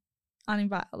been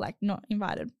not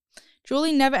invited.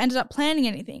 Julie never ended up planning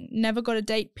anything, never got a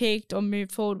date picked or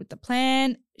moved forward with the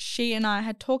plan she and I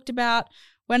had talked about.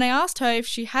 When I asked her if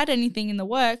she had anything in the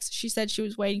works, she said she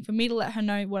was waiting for me to let her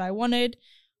know what I wanted.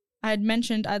 I had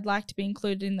mentioned I'd like to be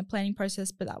included in the planning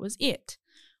process, but that was it.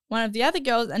 One of the other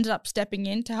girls ended up stepping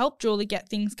in to help Julie get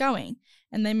things going,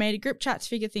 and they made a group chat to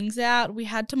figure things out. We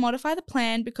had to modify the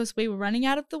plan because we were running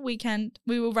out of weekends,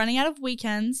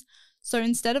 so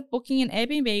instead of booking an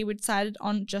Airbnb, we decided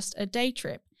on just a day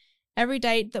trip. Every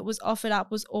date that was offered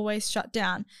up was always shut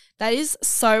down. That is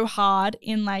so hard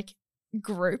in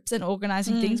groups and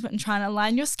organizing things, but in trying to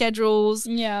align your schedules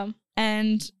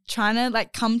and trying to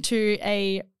come to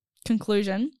a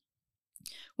conclusion.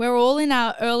 We're all in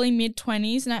our early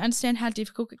mid-20s, and I understand how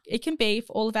difficult it can be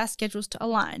for all of our schedules to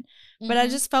align. But I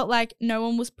just felt like no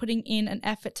one was putting in an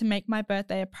effort to make my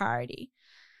birthday a priority.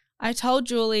 I told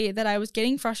Julie that I was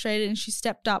getting frustrated, and she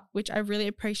stepped up, which I really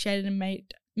appreciated, and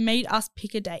made us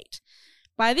pick a date.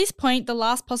 By this point, the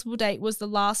last possible date was the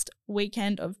last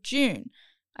weekend of June.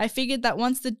 I figured that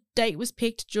once the date was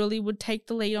picked, Julie would take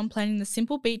the lead on planning the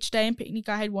simple beach day and picnic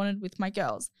I had wanted with my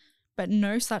girls. But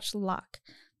no such luck.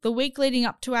 The week leading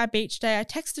up to our beach day, I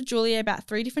texted Julie about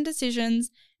 3 different decisions,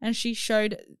 and she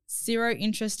showed zero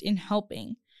interest in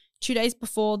helping. 2 days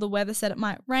before, the weather said it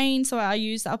might rain, so I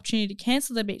used the opportunity to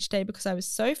cancel the beach day because I was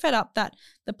so fed up that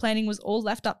the planning was all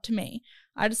left up to me.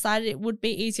 I decided it would be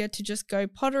easier to just go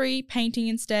pottery, painting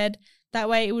instead. That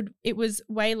way it was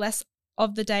way less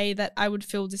of the day that I would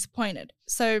feel disappointed.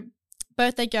 So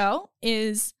birthday girl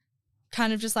is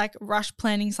kind of just rush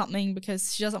planning something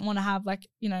because she doesn't want to have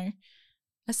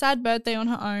a sad birthday on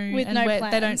her own with no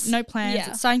plans. No plans. Yeah.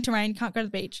 It's starting to rain, can't go to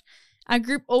the beach. Our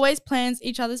group always plans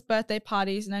each other's birthday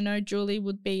parties, and I know Julie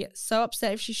would be so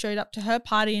upset if she showed up to her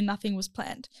party and nothing was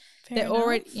planned. Fair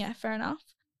enough.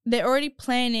 They're already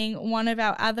planning one of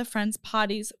our other friends'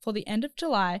 parties for the end of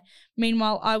July.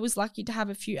 Meanwhile, I was lucky to have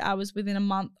a few hours within a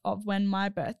month of when my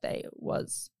birthday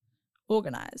was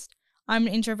organized. I'm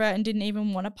an introvert and didn't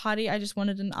even want a party. I just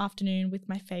wanted an afternoon with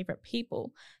my favorite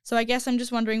people. So I guess I'm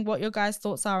just wondering what your guys'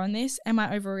 thoughts are on this. Am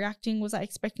I overreacting? Was I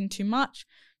expecting too much?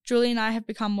 Julie and I have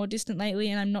become more distant lately,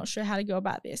 and I'm not sure how to go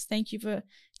about this. Thank you for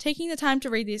taking the time to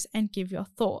read this and give your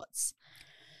thoughts.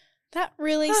 That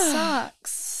really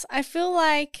sucks. I feel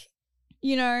like,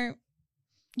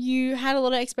 you had a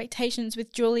lot of expectations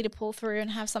with Julie to pull through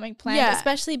and have something planned,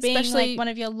 especially being one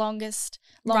of your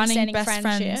long-standing best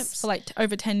friendships for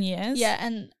over 10 years. Yeah,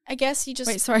 and I guess you just...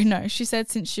 Wait, sorry, no. She said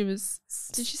since she was...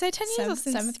 Did she say 10 years or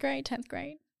since... 7th grade, 10th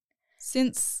grade?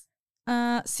 Since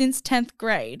 10th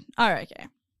grade. Oh, okay.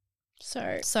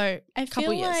 So a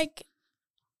couple years.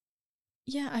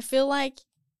 I feel like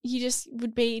you just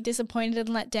would be disappointed and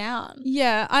let down.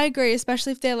 Yeah, I agree,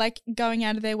 especially if they're like going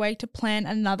out of their way to plan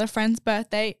another friend's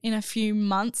birthday in a few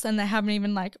months and they haven't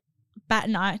even like bat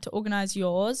an eye to organize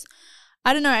yours.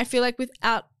 I don't know. I feel like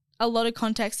without a lot of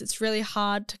context, it's really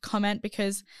hard to comment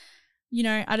because, you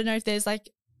know, I don't know if there's like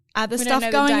other stuff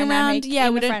going around. Yeah,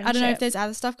 I don't know if there's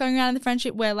other stuff going around in the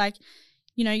friendship where like,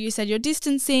 you know, you said you're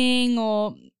distancing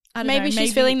or I don't know. Maybe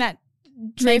she's feeling that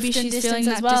drift maybe and she's feeling distance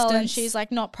as that well, and distance. she's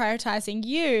like not prioritizing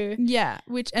you. Yeah,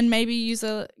 and maybe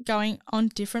you're going on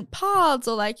different paths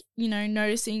or like, you know,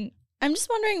 noticing. I'm just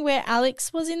wondering where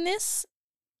Alex was in this.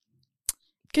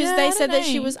 Because Yeah, they I said don't that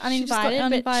she know. was She just got uninvited, but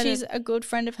uninvited. she's a good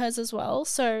friend of hers as well.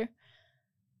 So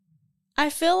I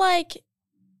feel like,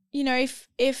 you know,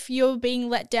 if you're being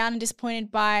let down and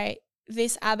disappointed by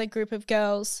this other group of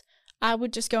girls, I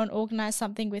would just go and organize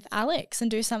something with Alex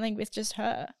and do something with just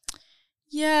her.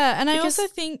 Yeah, and I Because-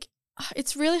 also think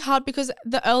it's really hard because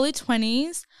the early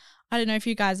 20s, I don't know if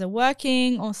you guys are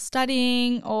working or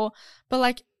studying but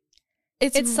like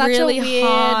it's such a really weird-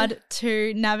 hard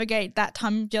to navigate that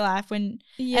time of your life and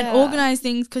organize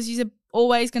things because you're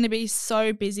always going to be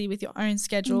so busy with your own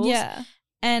schedules. Yeah.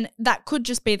 And that could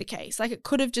just be the case. Like it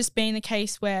could have just been the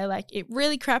case where like it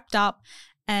really crapped up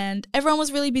and everyone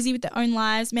was really busy with their own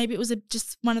lives. Maybe it was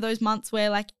just one of those months where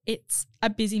like it's a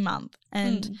busy month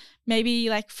and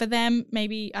maybe like for them,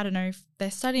 maybe, I don't know if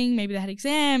they're studying, maybe they had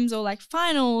exams or like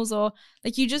finals or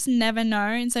like you just never know.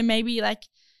 And so maybe like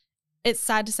it's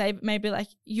sad to say, but maybe like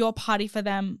your party for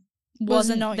them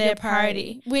wasn't not their your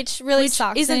priority. which really Which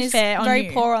sucks. isn't and is fair on very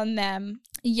you. poor on them.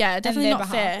 Yeah, definitely their not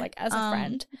behalf, fair. like, as a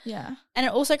friend. Yeah. And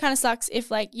it also kind of sucks if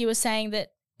like you were saying that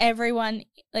everyone,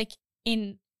 like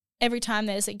in every time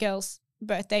there's a girl's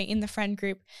birthday in the friend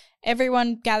group,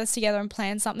 everyone gathers together and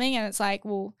plans something and it's like,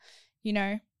 well, you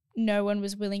know, no one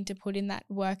was willing to put in that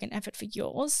work and effort for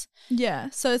yours. Yeah.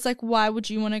 So it's like, why would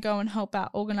you want to go and help out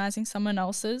organizing someone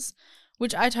else's?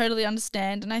 Which I totally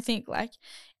understand. And I think like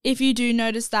if you do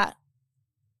notice that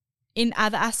in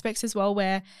other aspects as well,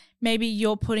 where maybe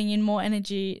you're putting in more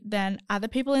energy than other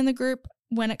people in the group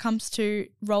when it comes to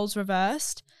roles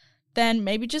reversed, then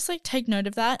maybe just like take note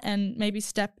of that and maybe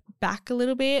step back a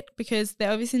little bit because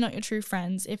they're obviously not your true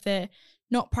friends if they're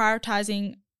not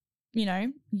prioritizing, you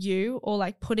know, you or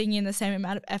like putting in the same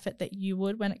amount of effort that you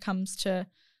would when it comes to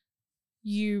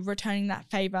you returning that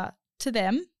favor to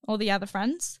them or the other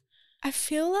friends. I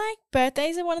feel like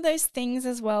birthdays are one of those things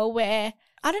as well where,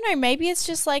 I don't know, maybe it's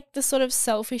just like the sort of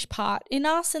selfish part in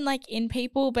us and like in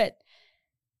people, but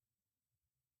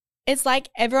it's like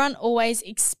everyone always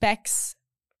expects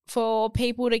for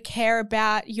people to care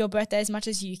about your birthday as much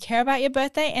as you care about your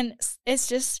birthday. And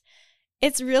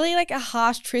it's really like a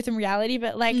harsh truth and reality,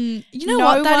 but like, You know no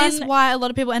what? That is one- why a lot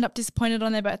of people end up disappointed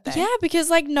on their birthday. yeah, because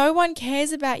like no one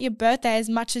cares about your birthday as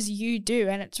much as you do.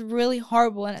 And it's really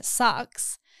horrible and it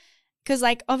sucks. Because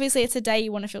like obviously it's a day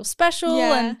you want to feel special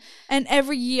and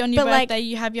every year on your But, like- birthday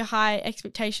you have your high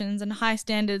expectations and high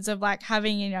standards of like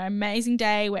having, you know, an amazing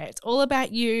day where it's all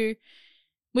about you,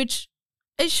 which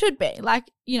it should be. Like,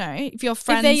 you know, if your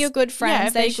friends, if they're your good friends,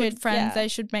 if they they're should good friends, yeah, they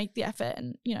should make the effort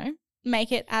and, you know.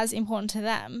 make it as important to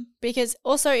them. Because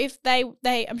also if they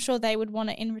I'm sure they would want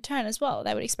it in return as well.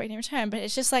 They would expect in return. But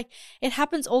it's just like it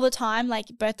happens all the time, like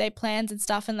birthday plans and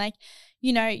stuff, and like,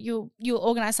 you know, you'll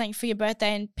organize something for your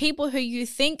birthday and people who you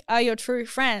think are your true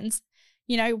friends,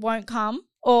 you know, won't come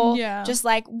or just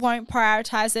like won't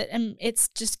prioritize it, and it's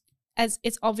just as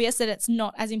it's obvious that it's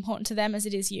not as important to them as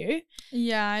it is you.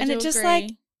 Yeah, I and do it just agree.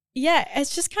 like, yeah,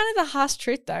 it's just kind of the harsh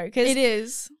truth though, because It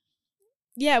is.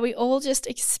 yeah, we all just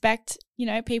expect, you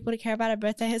know, people to care about our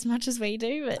birthday as much as we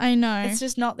do, but I know. it's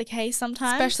just not the case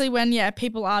sometimes. Especially when,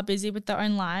 people are busy with their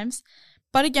own lives.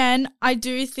 But again, I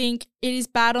do think it is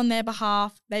bad on their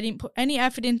behalf. They didn't put any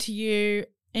effort into you,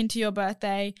 into your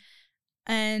birthday.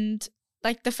 And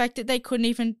like the fact that they couldn't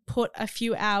even put a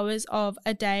few hours of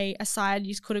a day aside.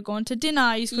 You could have gone to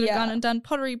dinner. You could have gone and done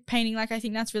pottery painting. Like I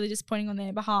think that's really disappointing on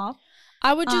their behalf.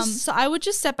 I would just So I would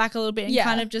just step back a little bit and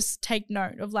kind of just take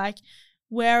note of like,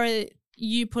 where are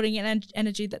you putting in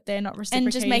energy that they're not reciprocating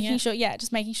and just making it? sure,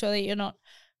 just making sure that you're not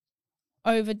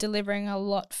over delivering a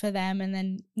lot for them and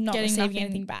then not Getting receiving nothing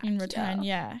anything back in return.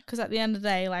 Yeah, because at the end of the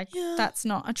day, like that's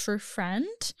not a true friend.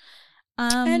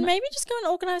 And maybe just go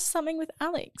and organize something with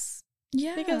Alex.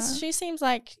 Yeah, Because she seems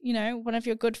like, you know, one of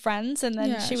your good friends, and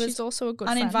then she was she's also a good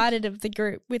uninvited of the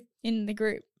group in the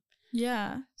group friend.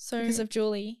 Yeah, so because of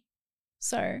Julie.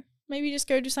 So maybe just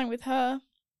go do something with her.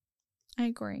 I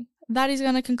agree. That is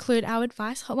going to conclude our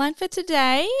advice hotline for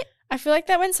today. I feel like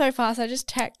that went so fast. I just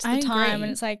checked the I time agree.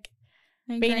 and it's like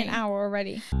I been agree. an hour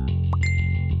already.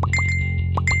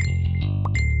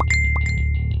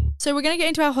 So we're going to get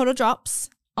into our HODL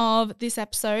drops of this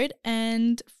episode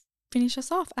and finish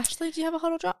us off. Ashley, do you have a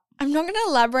HODL drop? I'm not going to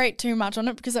elaborate too much on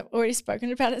it because I've already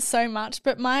spoken about it so much,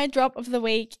 but my drop of the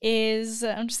week is,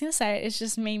 I'm just going to say it's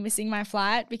just me missing my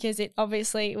flight because it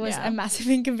obviously was a massive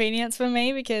inconvenience for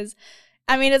me because,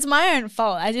 I mean, it's my own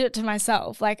fault. I did it to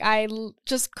myself. Like, I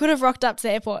just could have rocked up to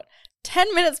the airport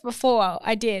 10 minutes before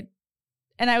I did.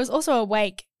 And I was also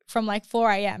awake from like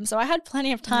 4 a.m. So I had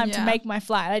plenty of time to make my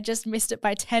flight. I just missed it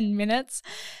by 10 minutes.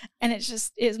 And it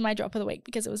was my drop of the week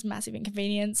because it was massive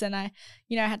inconvenience. And I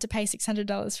had to pay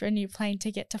 $600 for a new plane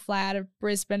ticket to fly out of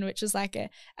Brisbane, which was like an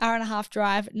hour and a half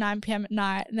drive at 9 p.m. at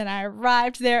night. And then I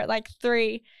arrived there at like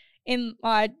 3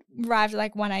 I arrived at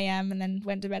like 1 a.m. and then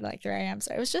went to bed at like 3 a.m.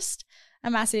 So it was just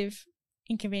a massive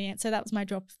inconvenience. So that was my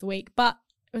drop of the week, but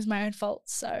it was my own fault.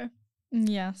 So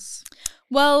yes.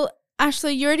 Well,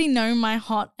 Ashley, you already know my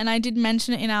hot, and I did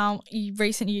mention it in our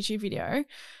recent YouTube video,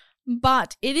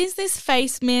 but it is this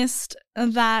face mist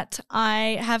that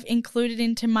I have included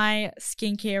into my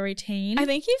skincare routine. I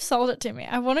think you've sold it to me.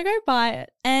 I want to go buy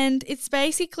it. And it's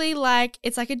basically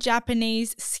it's like a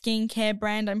Japanese skincare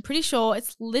brand. I'm pretty sure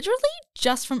it's literally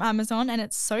just from Amazon and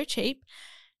it's so cheap.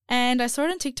 And I saw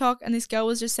it on TikTok and this girl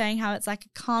was just saying how it's like a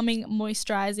calming,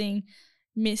 moisturizing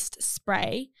mist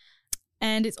spray.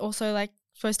 And it's also like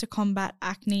supposed to combat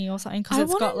acne or something because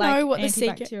it's got like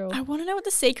antibacterial. I want to know what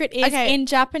the secret is in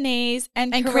Japanese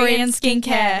and Korean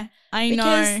skincare. I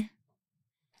know.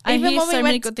 I hear so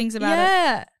many good things about it.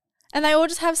 Yeah. And they all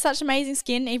just have such amazing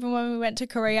skin. Even when we went to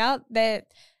Korea, they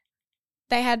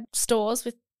had stores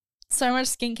with so much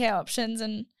skincare options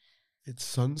and It's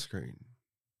sunscreen.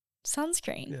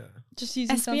 Yeah. Just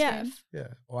using SPF. sunscreen. Yeah.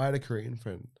 Well, I had a Korean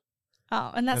friend. Oh,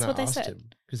 and that's what they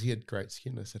said. Because he had great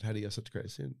skin. I said, how do you have such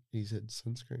great skin? He said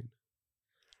sunscreen.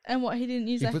 And what, he didn't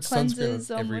use like puts cleansers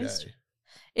sunscreen on or every moisture? day.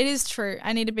 It is true.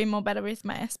 I need to be more better with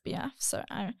my SPF. So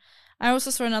I also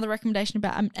saw another recommendation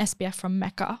about an SPF from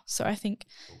Mecca. So I think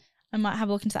I might have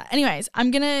a look into that. Anyways,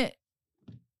 I'm going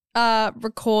to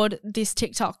record this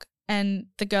TikTok and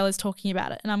the girl is talking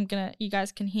about it and you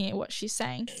guys can hear what she's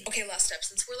saying. Okay, last step.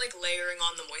 Since we're like layering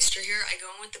on the moisture here, I go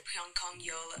in with the Pyeongkang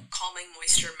Yeol Calming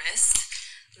Moisture Mist.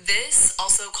 This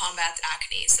also combats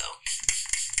acne, so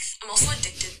I'm also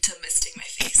addicted to misting my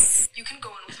face. You can go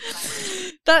in with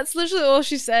whatever. That's literally all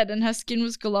she said, and her skin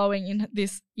was glowing in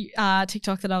this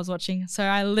TikTok that I was watching. So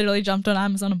I literally jumped on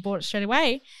Amazon and bought it straight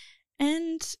away.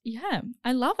 And yeah,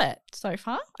 I love it so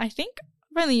far. I think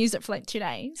I've only used it for like 2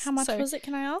 days. How much was it,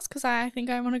 can I ask? Because I think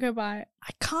I want to go buy it.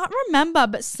 I can't remember,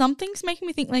 but something's making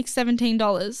me think like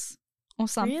 $17 or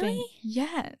something. Really?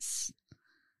 Yes.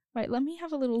 Wait, let me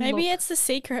have a little Maybe look. it's the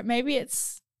secret. Maybe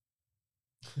this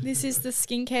is the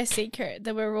skincare secret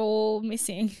that we're all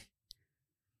missing.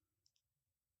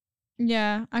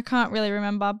 Yeah, I can't really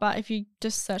remember, but if you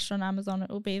just search on Amazon, it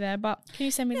will be there. But can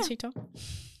you send me the TikTok?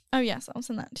 Oh, yes, I'll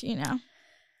send that to you now.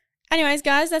 Anyways,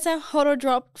 guys, that's our hot or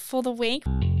drop for the week.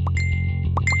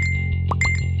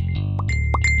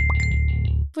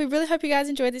 We really hope you guys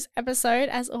enjoyed this episode.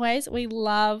 As always, we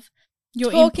love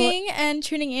your talking input and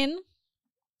tuning in.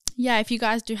 Yeah, if you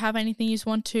guys do have anything you just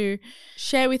want to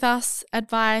share with us,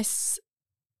 advice,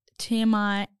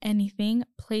 TMI, anything,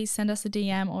 please send us a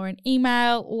DM or an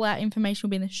email. All our information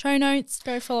will be in the show notes.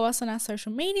 Go follow us on our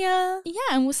social media. Yeah,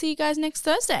 and we'll see you guys next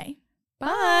Thursday.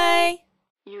 Bye.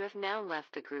 You have now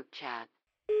left the group chat.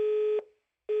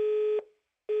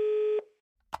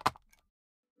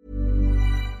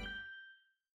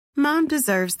 Mom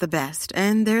deserves the best,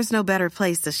 and there's no better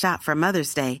place to shop for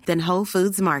Mother's Day than Whole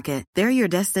Foods Market. They're your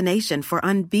destination for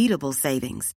unbeatable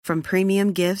savings, from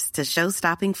premium gifts to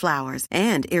show-stopping flowers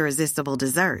and irresistible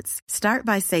desserts. Start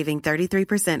by saving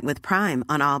 33% with Prime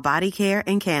on all body care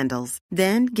and candles.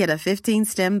 Then get a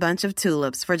 15-stem bunch of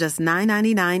tulips for just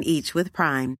 $9.99 each with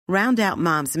Prime. Round out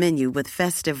Mom's menu with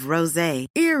festive rosé,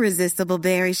 irresistible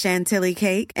berry chantilly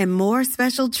cake, and more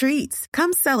special treats.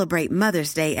 Come celebrate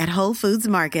Mother's Day at Whole Foods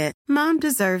Market. Mom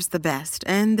deserves the best,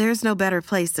 and there's no better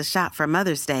place to shop for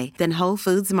Mother's Day than Whole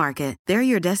Foods Market. They're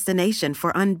your destination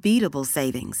for unbeatable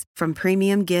savings, from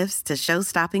premium gifts to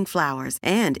show-stopping flowers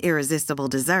and irresistible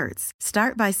desserts.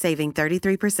 Start by saving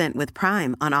 33% with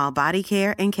Prime on all body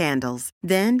care and candles.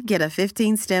 Then get a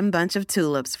 15-stem bunch of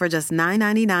tulips for just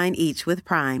 $9.99 each with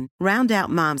Prime. Round out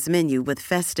Mom's menu with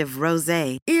festive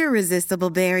rosé,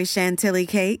 irresistible berry chantilly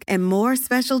cake, and more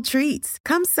special treats.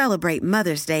 Come celebrate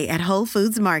Mother's Day at Whole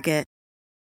Foods Market.